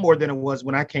lot more than it was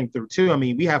when I came through too. I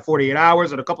mean, we have 48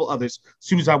 hours and a couple others as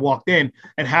soon as I walked in,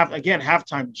 and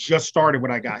halftime just started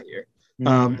when I got here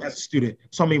as a student.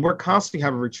 So I mean, we're constantly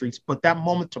having retreats, but that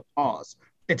moment to pause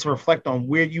and to reflect on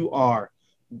where you are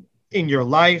in your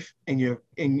life, in your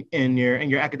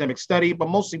academic study, but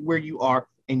mostly where you are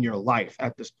in your life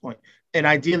at this point, and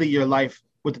ideally your life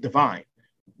with the divine.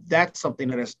 That's something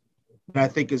that I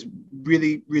think is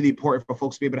really, really important for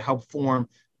folks to be able to help form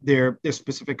their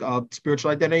specific spiritual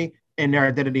identity and their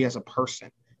identity as a person,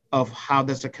 of how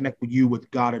does it connect with you with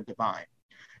God or divine.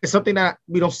 It's something that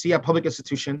we don't see at public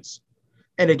institutions.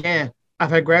 And again,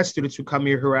 I've had grad students who come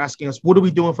here who are asking us, what are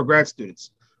we doing for grad students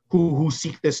who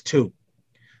seek this too?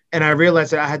 And I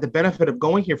realized that I had the benefit of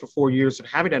going here for 4 years and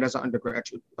having that as an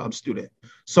undergraduate student.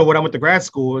 So when I went to grad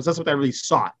school, that's what I really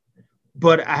sought.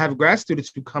 But I have grad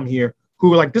students who come here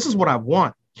who are like, this is what I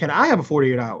want. Can I have a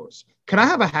 48 hours? Can I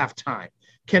have a halftime?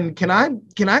 Can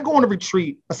I go on a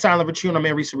retreat, a silent retreat, on a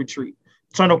man recent retreat?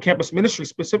 So I know campus ministry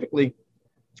specifically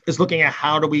is looking at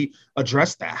how do we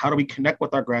address that? How do we connect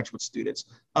with our graduate students,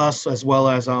 us as well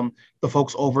as the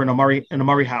folks over in the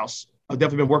Murray House. I've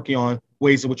definitely been working on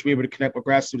ways in which we're able to connect with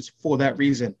grad students for that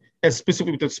reason, and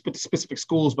specifically with the specific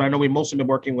schools. But I know we've mostly been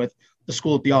working with the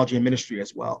School of Theology and Ministry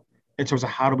as well, in terms of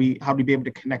how do we be able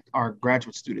to connect our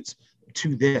graduate students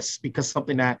to this, because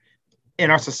something that in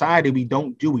our society we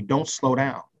don't do. We don't slow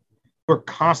down. We're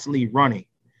constantly running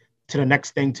to the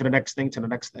next thing, to the next thing, to the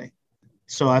next thing.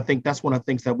 So I think that's one of the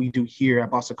things that we do here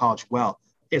at Boston College well,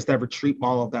 is that retreat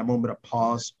model of that moment of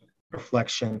pause,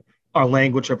 reflection, our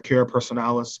language of cura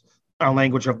personalis, our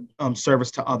language of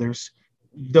service to others.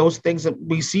 Those things that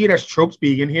we see it as tropes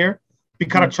being in here. We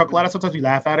kind of chuckle at it. Sometimes we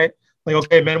laugh at it. Like,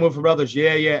 okay, men and women for brothers.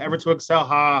 Yeah, ever to excel.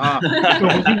 Ha, ha. So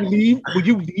when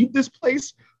you leave this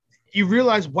place, you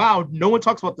realize, wow, no one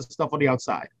talks about this stuff on the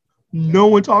outside. No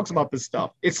one talks about this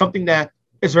stuff. It's something that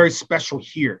is very special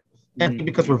here. And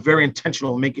because we're very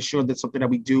intentional in making sure that's something that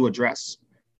we do address.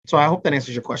 So I hope that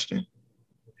answers your question.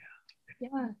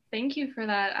 Yeah, thank you for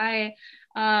that. I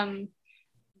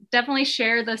definitely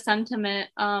share the sentiment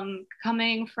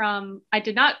coming from, I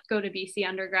did not go to BC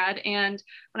undergrad. And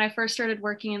when I first started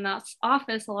working in that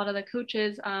office, a lot of the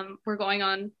coaches were going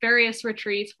on various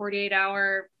retreats,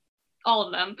 48-hour, all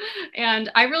of them. And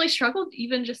I really struggled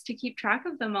even just to keep track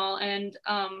of them all. And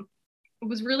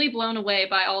was really blown away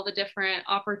by all the different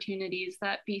opportunities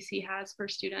that BC has for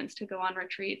students to go on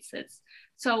retreats. It's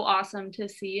so awesome to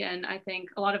see. And I think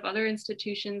a lot of other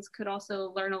institutions could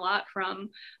also learn a lot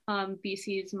from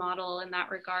BC's model in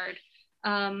that regard.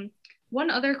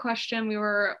 One other question we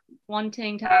were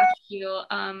wanting to ask you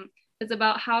is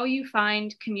about how you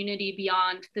find community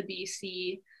beyond the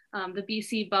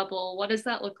BC bubble. What does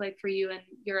that look like for you in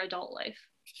your adult life?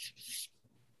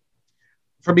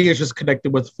 For me, it's just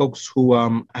connected with folks who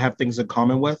I have things in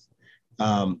common with,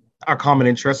 our common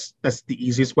interests. That's the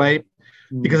easiest way,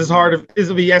 because it's hard.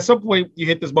 At some point you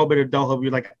hit this moment in adulthood,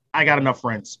 you're like, I got enough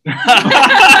friends.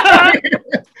 I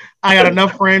got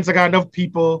enough friends. I got enough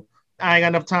people. I ain't got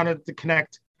enough time to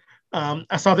connect.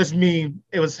 I saw this meme.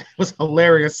 It was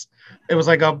hilarious. It was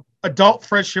like adult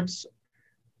friendships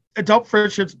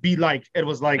be like. It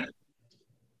was like,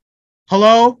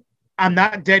 hello, I'm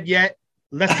not dead yet.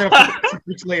 Let's set up 6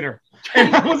 weeks later.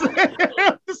 And I was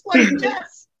just like,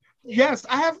 yes.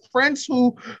 I have friends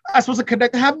who I'm supposed to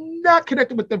connect. I have not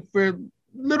connected with them for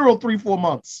literal 3-4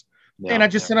 months. Yeah, and I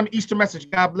just sent them an Easter message.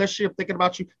 God bless you. I'm thinking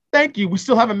about you. Thank you. We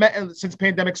still haven't met since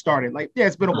pandemic started. Like, yeah,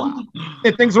 it's been a while.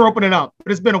 And things are opening up,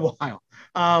 but it's been a while.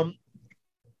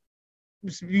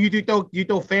 You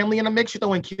throw family in a mix. You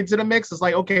throw in kids in a mix. It's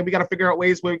like, okay, we got to figure out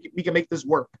ways where we can make this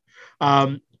work.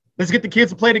 Let's get the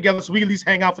kids to play together so we can at least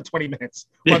hang out for 20 minutes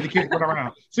while the kids run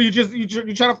around. So you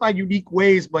try to find unique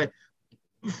ways, but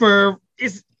in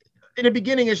the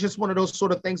beginning, it's just one of those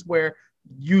sort of things where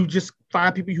you just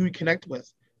find people who you connect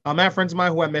with. I have friends of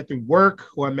mine who I met through work,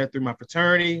 who I met through my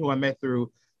fraternity, who I met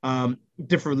through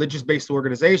different religious-based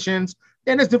organizations.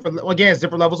 And it's different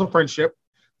levels of friendship.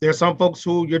 There's some folks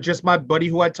who you're just my buddy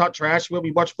who I talk trash with.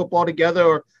 We watch football together,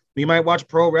 or we might watch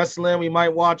pro wrestling. We might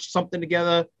watch something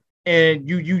together. And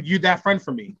you're that friend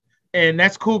for me, and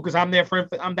that's cool because I'm that friend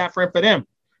for them.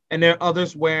 And there are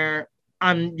others where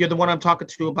you're the one I'm talking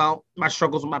to about my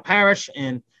struggles with my parish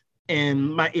and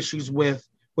my issues with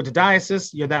the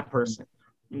diocese. You're that person.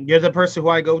 You're the person who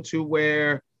I go to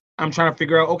where I'm trying to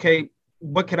figure out, okay,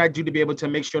 what can I do to be able to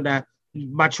make sure that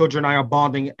my children and I are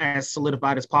bonding as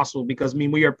solidified as possible? Because I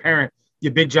mean, when you're a parent,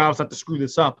 your big job is not to screw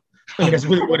this up. I mean, that's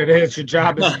really what it is. Your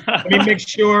job is, let me make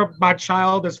sure my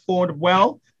child is formed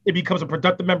well. It becomes a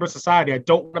productive member of society. I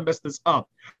don't want to mess this up,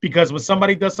 because when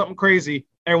somebody does something crazy,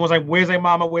 everyone's like, where's their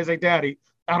mama? Where's their daddy?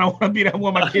 I don't want to be that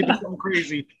one. My kid does something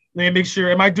crazy. Let me make sure,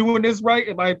 am I doing this right?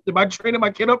 Am I training my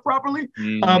kid up properly?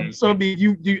 So I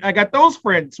mean, I got those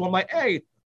friends. So I'm like, hey,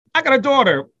 I got a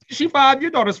daughter. She 5,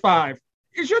 your daughter's 5.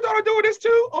 Is your daughter doing this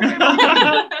too? Okay,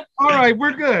 all right,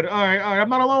 we're good. All right, I'm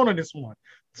not alone on this one.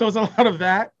 So it's a lot of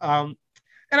that.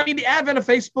 And I mean, the advent of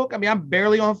Facebook, I mean, I'm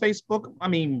barely on Facebook. I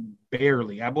mean,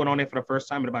 barely. I went on it for the first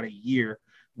time in about a year,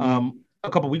 a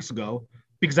couple of weeks ago,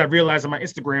 because I realized that my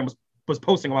Instagram was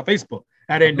posting on my Facebook.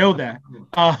 I didn't know that.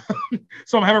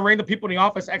 So I'm having random people in the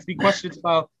office ask me questions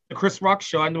about the Chris Rock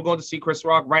show. I ended up going to see Chris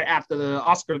Rock right after the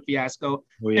Oscar fiasco.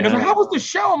 And they're like, how was the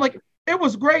show? I'm like, it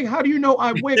was great. How do you know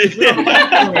I win?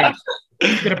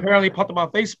 It apparently popped up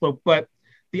on Facebook. But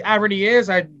the irony is,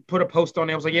 I put a post on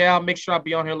there. I was like, yeah, I'll make sure I'll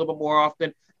be on here a little bit more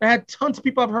often. I had tons of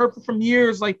people I've heard from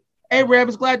years like, hey, Rev,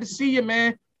 it's glad to see you,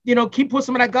 man. You know, keep putting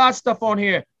some of that God stuff on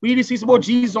here. We need to see some more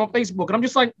Jesus on Facebook. And I'm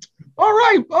just like, all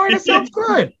right, that sounds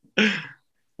good.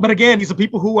 But again, these are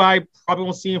people who I probably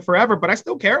won't see in forever, but I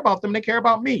still care about them. They care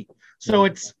about me. So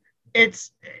it's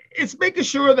making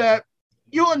sure that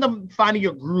you'll end up finding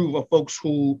your groove of folks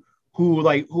who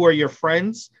are your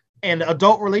friends. And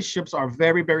adult relationships are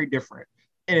very, very different.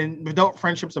 And adult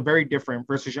friendships are very different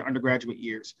versus your undergraduate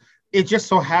years. It just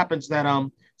so happens that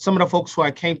some of the folks who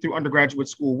I came through undergraduate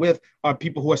school with are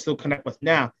people who I still connect with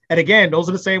now. And again, those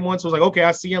are the same ones who's like, okay,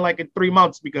 I'll see you in 3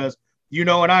 months, because you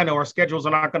know and I know our schedules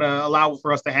are not going to allow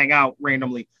for us to hang out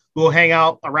randomly. We'll hang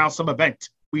out around some event.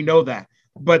 We know that.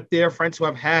 But they're friends who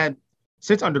I've had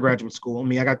since undergraduate school. I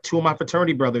mean, I got 2 of my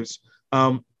fraternity brothers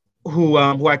who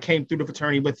I came through the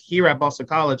fraternity with here at Boston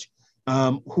College,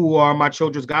 who are my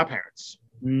children's godparents.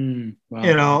 Wow.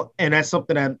 You know, and that's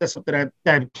something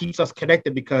that keeps us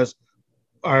connected, because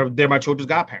they're my children's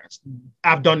godparents.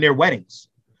 I've done their weddings.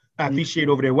 I officiate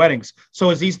over their weddings.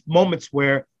 So it's these moments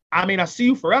where I may not see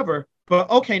you forever, but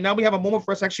okay, now we have a moment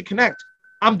for us to actually connect.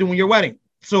 I'm doing your wedding,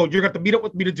 so you're going to meet up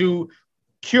with me to do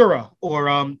cura or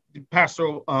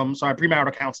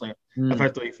premarital counseling,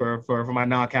 effectively for my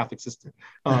non-Catholic sister.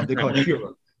 They call it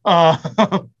cura.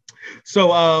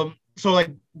 So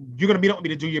like, you're going to meet up with me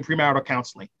to do your premarital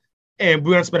counseling, and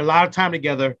we're going to spend a lot of time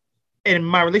together. And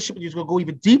my relationship with you is going to go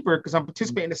even deeper, because I'm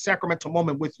participating in the sacramental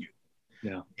moment with you.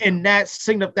 Yeah. And that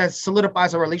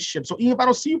solidifies our relationship. So even if I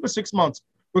don't see you for 6 months,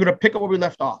 we're going to pick up where we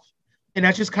left off. And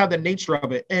that's just kind of the nature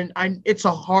of it. And it's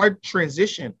a hard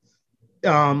transition.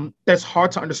 That's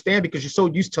hard to understand, because you're so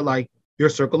used to your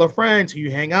circle of friends who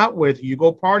you hang out with, who you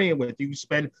go partying with, you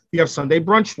have Sunday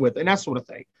brunch with, and that sort of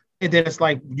thing. And then it's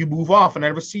like you move off and I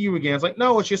never see you again. It's like,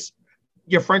 no, it's just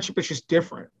your friendship is just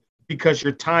different, because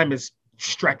your time is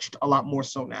stretched a lot more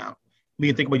so now. When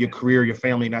you think about your career, your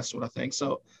family, and that sort of thing.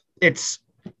 So it's,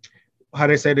 how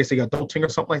they say adulting or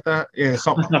something like that. Yeah,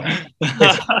 something like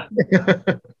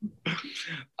that.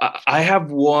 I have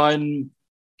one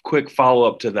quick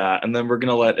follow-up to that, and then we're going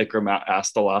to let Ikram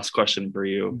ask the last question for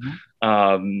you.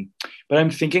 But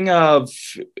I'm thinking of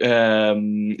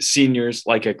seniors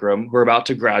like Ikram who are about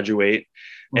to graduate,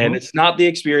 and it's not the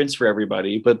experience for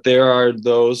everybody, but there are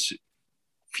those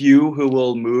few who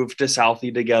will move to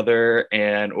Southie together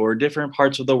or different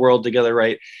parts of the world together,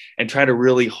 right? And try to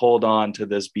really hold on to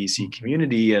this BC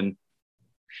community. And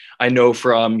I know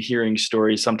from hearing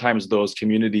stories, sometimes those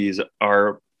communities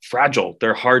are fragile.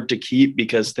 They're hard to keep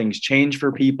because things change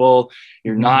for people.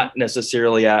 You're not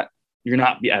necessarily you're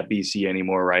not at BC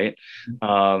anymore, right?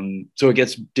 So it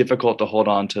gets difficult to hold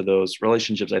on to those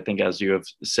relationships, I think, as you have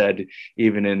said,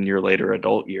 even in your later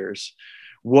adult years.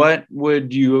 What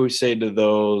would you say to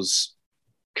those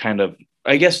kind of,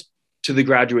 I guess, to the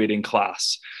graduating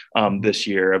class this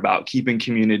year about keeping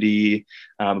community,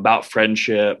 about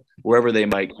friendship, wherever they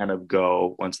might kind of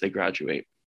go once they graduate?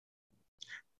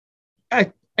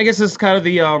 I guess it's kind of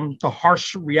the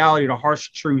harsh reality, the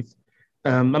harsh truth.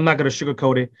 I'm not going to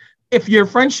sugarcoat it. If your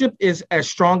friendship is as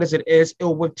strong as it is, it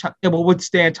will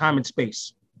withstand time and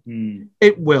space.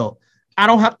 It will.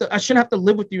 I shouldn't have to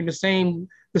live with you in the same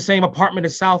apartment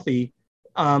in Southie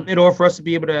in order for us to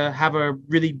be able to have a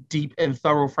really deep and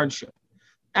thorough friendship.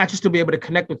 I just to be able to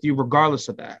connect with you regardless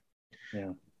of that.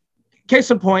 Yeah.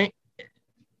 Case in point,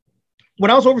 when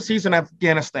I was overseas in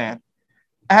Afghanistan,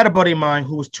 I had a buddy of mine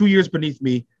who was 2 years beneath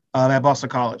me at Boston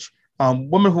College,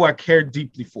 woman who I cared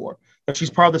deeply for. But she's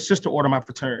part of the sister order of my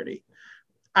fraternity.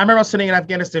 I remember I was sitting in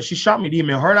Afghanistan. She shot me an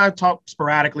email. Her and I talked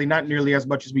sporadically, not nearly as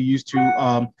much as we used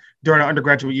to during our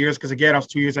undergraduate years. Because again, I was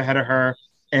 2 years ahead of her,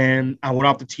 and I went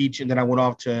off to teach, and then I went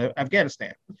off to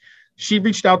Afghanistan. She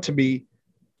reached out to me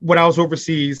when I was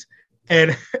overseas,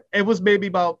 and it was maybe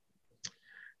about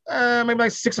maybe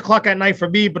like 6 o'clock at night for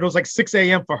me, but it was like 6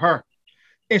 a.m. for her.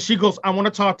 And she goes, I want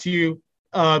to talk to you.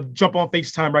 Jump on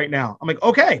FaceTime right now. I'm like,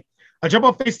 okay. I jump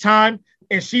on FaceTime,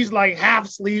 and she's like half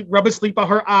asleep, rubbing sleep on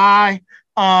her eye.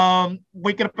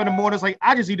 Waking up in the morning, it's like,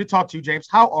 I just need to talk to you, James.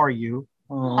 How are you?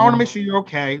 I want to make sure you're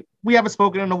okay. We haven't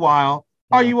spoken in a while.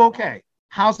 Are you okay?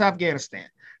 How's Afghanistan?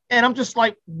 And I'm just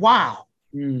like, wow.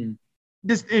 It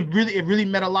really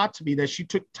meant a lot to me that she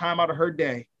took time out of her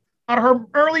day, out of her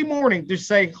early morning, to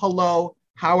say hello,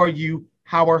 how are you,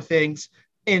 how are things,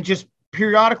 and just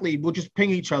periodically we'll just ping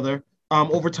each other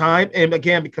over time. And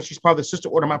again, because she's part of the sister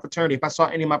order of my fraternity, if I saw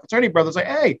any of my fraternity brothers, like,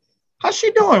 hey, how's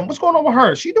she doing? What's going on with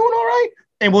her? Is she doing all right?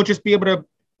 And we'll just be able to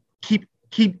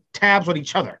keep tabs with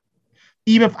each other,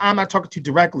 even if I'm not talking to you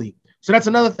directly. So that's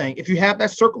another thing. If you have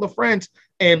that circle of friends,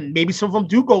 and maybe some of them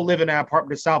do go live in that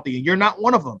apartment in Southie, and you're not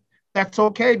one of them, that's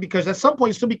okay, because at some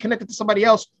point you still be connected to somebody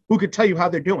else who could tell you how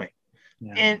they're doing.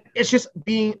 Yeah. And it's just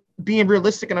being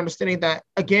realistic and understanding that,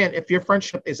 again, if your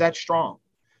friendship is that strong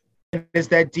and is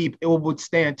that deep, it will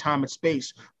withstand time and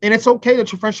space. And it's okay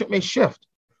that your friendship may shift.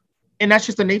 And that's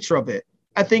just the nature of it.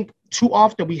 I think too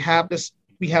often we have this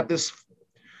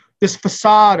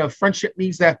facade of friendship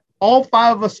means that all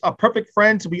five of us are perfect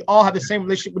friends. We all have the same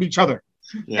relationship with each other.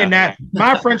 Yeah. And that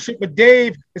my friendship with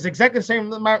Dave is exactly the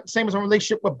same as my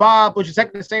relationship with Bob, which is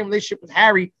exactly the same relationship with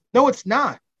Harry. No, it's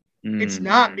not. It's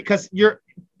not, because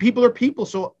people are people.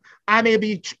 So my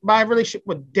relationship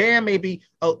with Dan I may be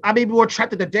more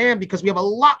attracted to Dan because we have a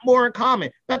lot more in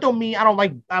common. That don't mean I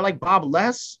like Bob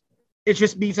less. It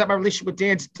just means that my relationship with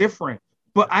Dan's different,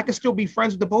 but I can still be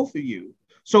friends with the both of you.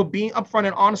 So being upfront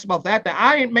and honest about that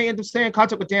I may end up staying in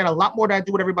contact with Dan a lot more than I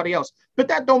do with everybody else. But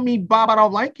that don't mean, Bob, I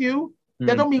don't like you.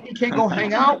 That don't mean we can't go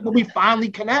hang out when we finally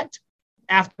connect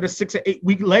after the 6 or 8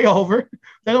 week layover.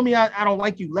 That don't mean I don't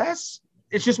like you less.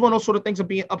 It's just one of those sort of things of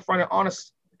being upfront and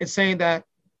honest and saying that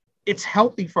it's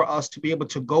healthy for us to be able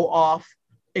to go off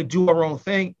and do our own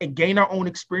thing and gain our own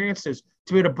experiences,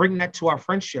 to be able to bring that to our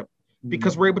friendship,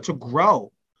 because we're able to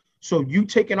grow. So you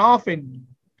taking off and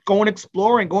going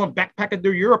exploring, going backpacking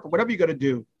through Europe or whatever you're going to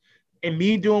do, and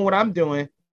me doing what I'm doing,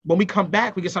 when we come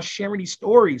back, we can start sharing these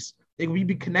stories. We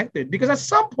be connected, because at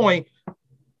some point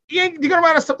you're gonna run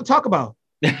out of stuff to talk about.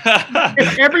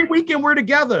 If every weekend we're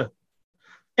together,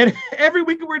 we're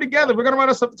gonna run out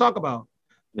of stuff to talk about,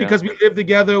 because we live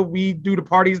together, we do the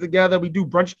parties together, we do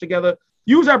brunch together.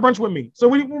 Use our brunch with me, so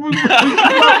we all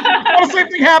the same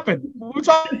thing happened. We're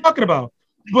talking about,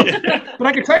 but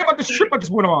I can tell you about this trip I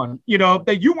just went on,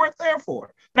 that you weren't there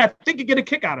for, but I think you get a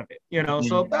kick out of it,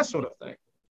 so that sort of thing.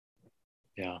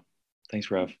 Yeah,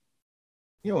 thanks, Rev.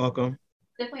 You're welcome.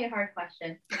 Definitely a hard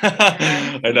question.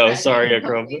 I know. Sorry,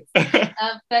 Akram.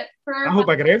 But I hope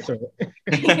I can answer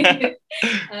it.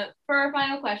 For our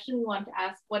final question, we want to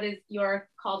ask, what is your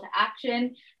call to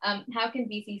action? How can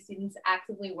BC students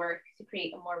actively work to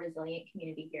create a more resilient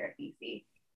community here at BC?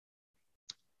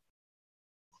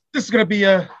 This is going to be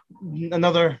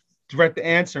another direct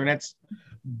answer, and that's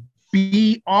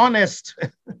be honest.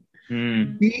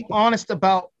 Be honest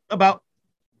about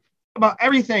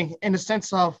everything, in the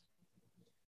sense of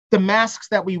the masks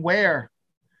that we wear.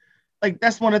 Like,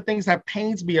 that's one of the things that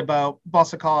pains me about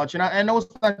Boston College. And I know it's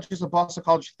not just a Boston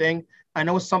College thing. I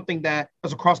know it's something that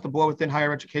is across the board within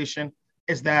higher education,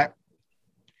 is that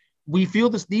we feel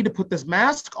this need to put this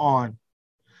mask on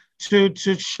to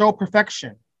show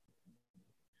perfection.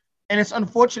 And it's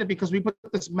unfortunate, because we put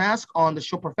this mask on to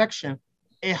show perfection.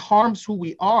 It harms who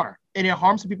we are, and it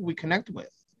harms the people we connect with.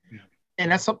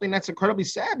 And that's something that's incredibly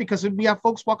sad, because we have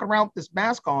folks walking around with this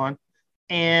mask on,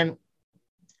 and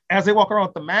as they walk around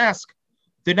with the mask,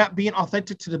 they're not being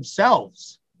authentic to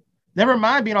themselves. Never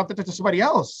mind being authentic to somebody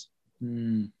else.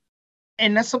 And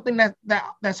that's something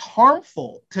that's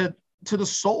harmful to the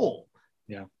soul.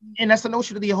 Yeah. And that's the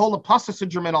notion of the whole imposter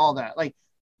syndrome and all that. Like,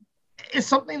 it's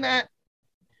something that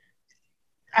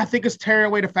I think is tearing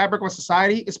away the fabric of our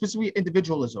society, especially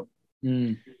individualism.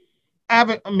 I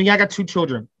got 2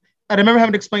 children. I remember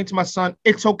having to explain to my son,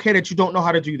 it's okay that you don't know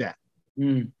how to do that.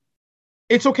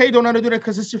 It's okay you don't know how to do that,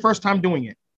 because it's your first time doing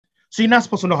it. So you're not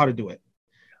supposed to know how to do it.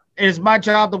 And it's my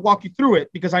job to walk you through it,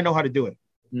 because I know how to do it.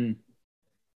 We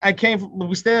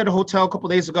stayed at a hotel a couple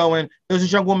of days ago, and there was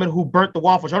this young woman who burnt the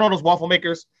waffles. I know those waffle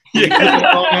makers. She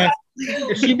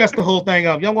messed the whole thing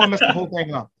up. Young woman messed the whole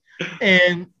thing up.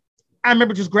 And I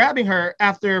remember just grabbing her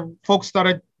after folks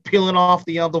started peeling off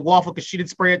the waffle, because she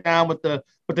didn't spray it down with the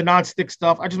nonstick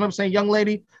stuff. I just remember saying, young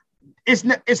lady,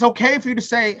 It's okay for you to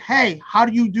say, hey, how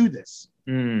do you do this?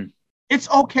 It's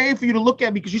okay for you to look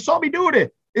at me because you saw me doing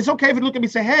it. It's okay for you to look at me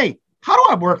and say, hey, how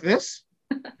do I work this?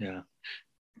 Yeah.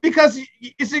 Because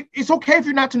it's okay for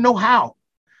you not to know how.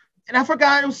 And I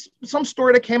forgot, it was some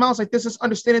story that came out. It's like, this is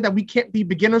understanding that we can't be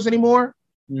beginners anymore.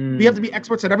 We have to be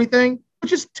experts at everything,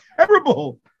 which is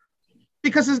terrible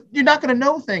because you're not going to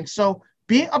know things. So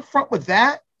being upfront with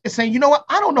that is saying, you know what?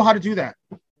 I don't know how to do that.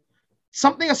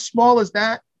 Something as small as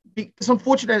that, it's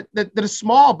unfortunate that it's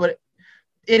small, but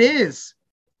it is.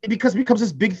 Because it becomes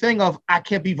this big thing of, I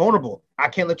can't be vulnerable. I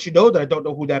can't let you know that I don't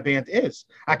know who that band is.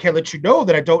 I can't let you know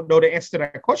that I don't know the answer to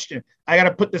that question. I got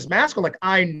to put this mask on like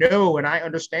I know and I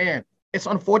understand. It's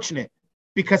unfortunate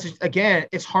because, again,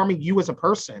 it's harming you as a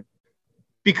person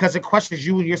because it questions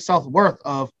you and your self-worth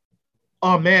of,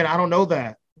 oh, man, I don't know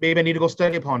that. Maybe I need to go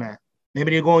study upon that.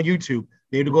 Maybe I need to go on YouTube.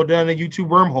 Maybe to go down the YouTube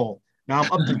wormhole. Now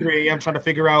I'm up to 3 a.m. trying to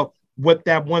figure out what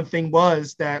that one thing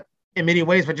was that in many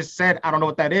ways, if I just said, I don't know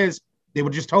what that is, they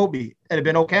would just told me and it'd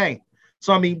been okay.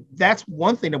 So, I mean, that's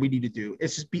one thing that we need to do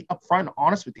is just be upfront and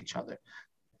honest with each other.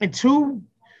 And two,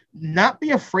 not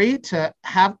be afraid to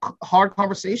have hard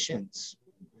conversations.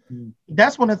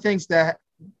 That's one of the things that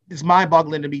is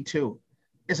mind-boggling to me too,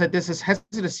 is that there's this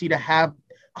hesitancy to have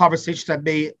conversations that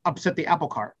may upset the apple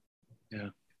cart. Yeah.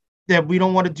 That we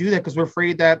don't want to do that because we're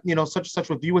afraid that, you know, such and such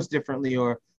will view us differently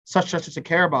or such and such to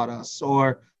care about us,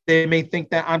 or they may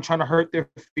think that I'm trying to hurt their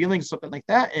feelings, something like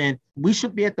that. And we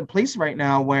should be at the place right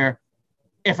now where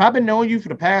if I've been knowing you for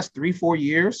the past 3-4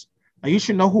 years, you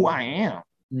should know who I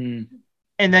am.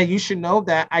 And that you should know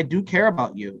that I do care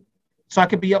about you. So I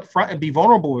can be upfront and be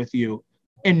vulnerable with you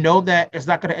and know that it's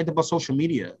not going to end up on social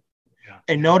media. Yeah.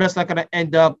 And know that's not going to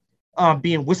end up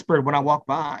being whispered when I walk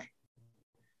by.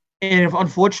 And if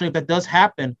unfortunately if that does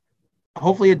happen,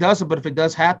 hopefully it doesn't, but if it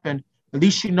does happen, at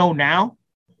least you know now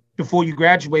before you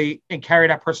graduate and carry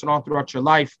that person on throughout your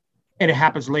life and it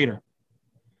happens later.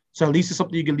 So at least it's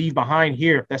something you can leave behind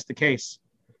here if that's the case.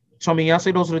 So I mean, I'll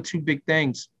say those are the two big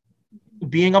things.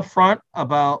 Being upfront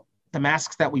about the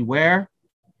masks that we wear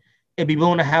and be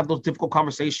willing to have those difficult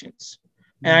conversations.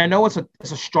 And I know it's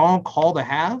a strong call to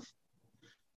have,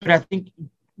 but I think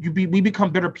we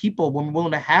become better people when we're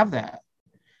willing to have that.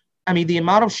 I mean, the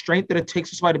amount of strength that it takes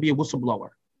for somebody to be a whistleblower,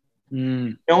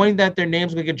 knowing that their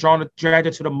name's going to get dragged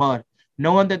into the mud,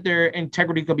 knowing that their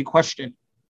integrity could be questioned,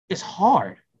 it's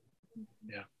hard.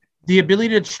 Yeah. The ability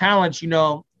to challenge, you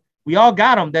know, we all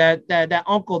got them, that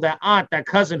uncle, that aunt, that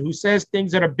cousin who says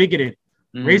things that are bigoted,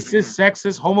 racist,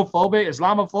 sexist, homophobic,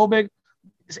 Islamophobic,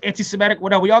 anti-Semitic,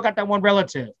 whatever. We all got that one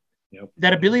relative. Yep.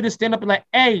 That ability to stand up and like,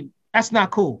 hey, that's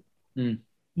not cool.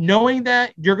 Knowing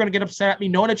that you're going to get upset at me,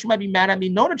 knowing that you might be mad at me,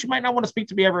 knowing that you might not want to speak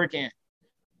to me ever again.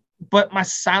 But my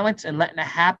silence and letting it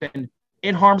happen,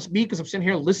 it harms me because I'm sitting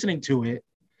here listening to it.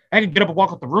 I can get up and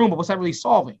walk out the room, but what's that really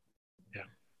solving? Yeah.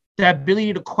 The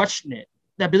ability to question it,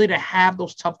 the ability to have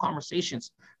those tough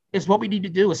conversations is what we need to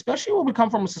do, especially when we come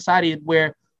from a society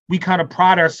where we kind of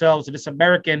pride ourselves in this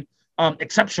American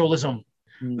exceptionalism.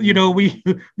 You know, we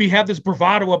have this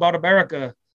bravado about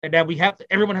America and that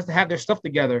everyone has to have their stuff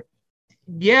together.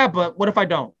 Yeah, but what if I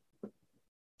don't?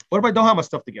 What if I don't have my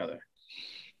stuff together?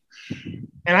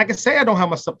 And I can say I don't have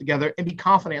my stuff together and be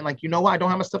confident, like, you know what, I don't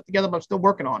have my stuff together, but I'm still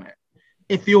working on it.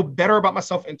 And feel better about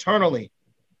myself internally,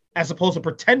 as opposed to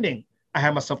pretending I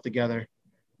have myself together,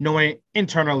 knowing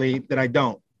internally that I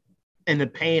don't. And the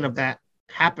pain of that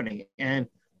happening and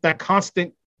that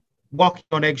constant walking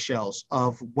on eggshells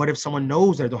of what if someone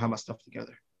knows that I don't have my stuff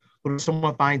together? What if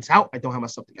someone finds out I don't have my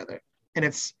stuff together? And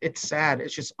it's sad.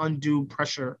 It's just undue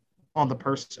pressure on the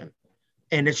person.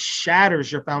 And it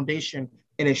shatters your foundation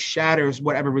and it shatters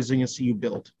whatever resiliency you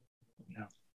build. Yeah.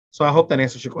 So I hope that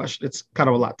answers your question. It's kind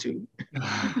of a lot too.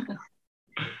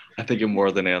 I think it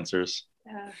more than answers.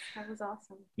 Yeah, that was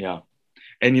awesome. Yeah.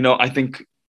 And, you know, I think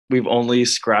we've only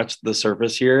scratched the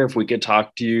surface here. If we could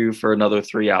talk to you for another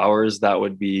 3 hours, that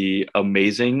would be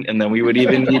amazing. And then we would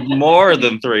even need more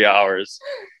than 3 hours.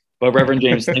 But Reverend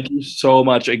James, thank you so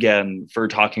much again for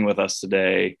talking with us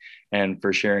today and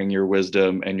for sharing your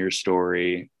wisdom and your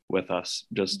story with us.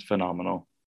 Just phenomenal.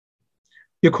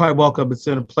 You're quite welcome. It's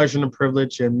been a pleasure and a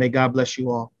privilege, and may God bless you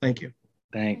all. Thank you.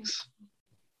 Thanks.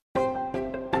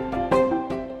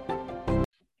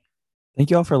 Thank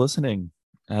you all for listening.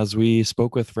 As we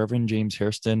spoke with Reverend James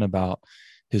Hairston about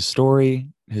his story,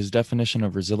 his definition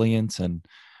of resilience, and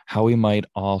how we might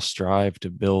all strive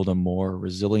to build a more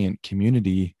resilient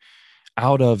community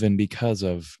out of and because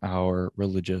of our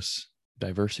religious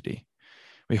diversity.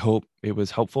 We hope it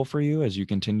was helpful for you as you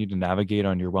continue to navigate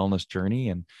on your wellness journey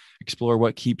and explore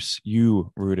what keeps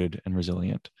you rooted and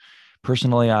resilient.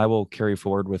 Personally, I will carry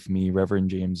forward with me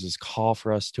Reverend James's call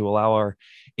for us to allow our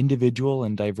individual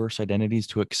and diverse identities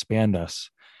to expand us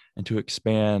and to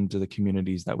expand the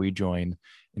communities that we join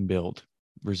and build.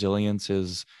 Resilience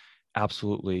is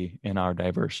absolutely in our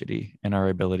diversity and our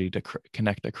ability to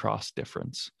connect across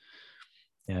difference.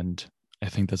 And I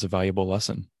think that's a valuable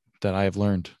lesson that I have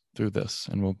learned through this,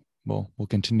 and we'll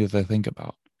continue to think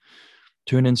about.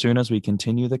 Tune in soon as we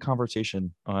continue the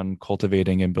conversation on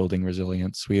cultivating and building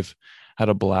resilience. We've had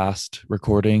a blast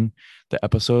recording the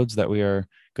episodes that we are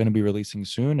going to be releasing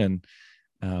soon, and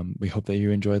we hope that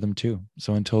you enjoy them too.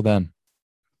 So until then,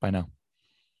 bye now.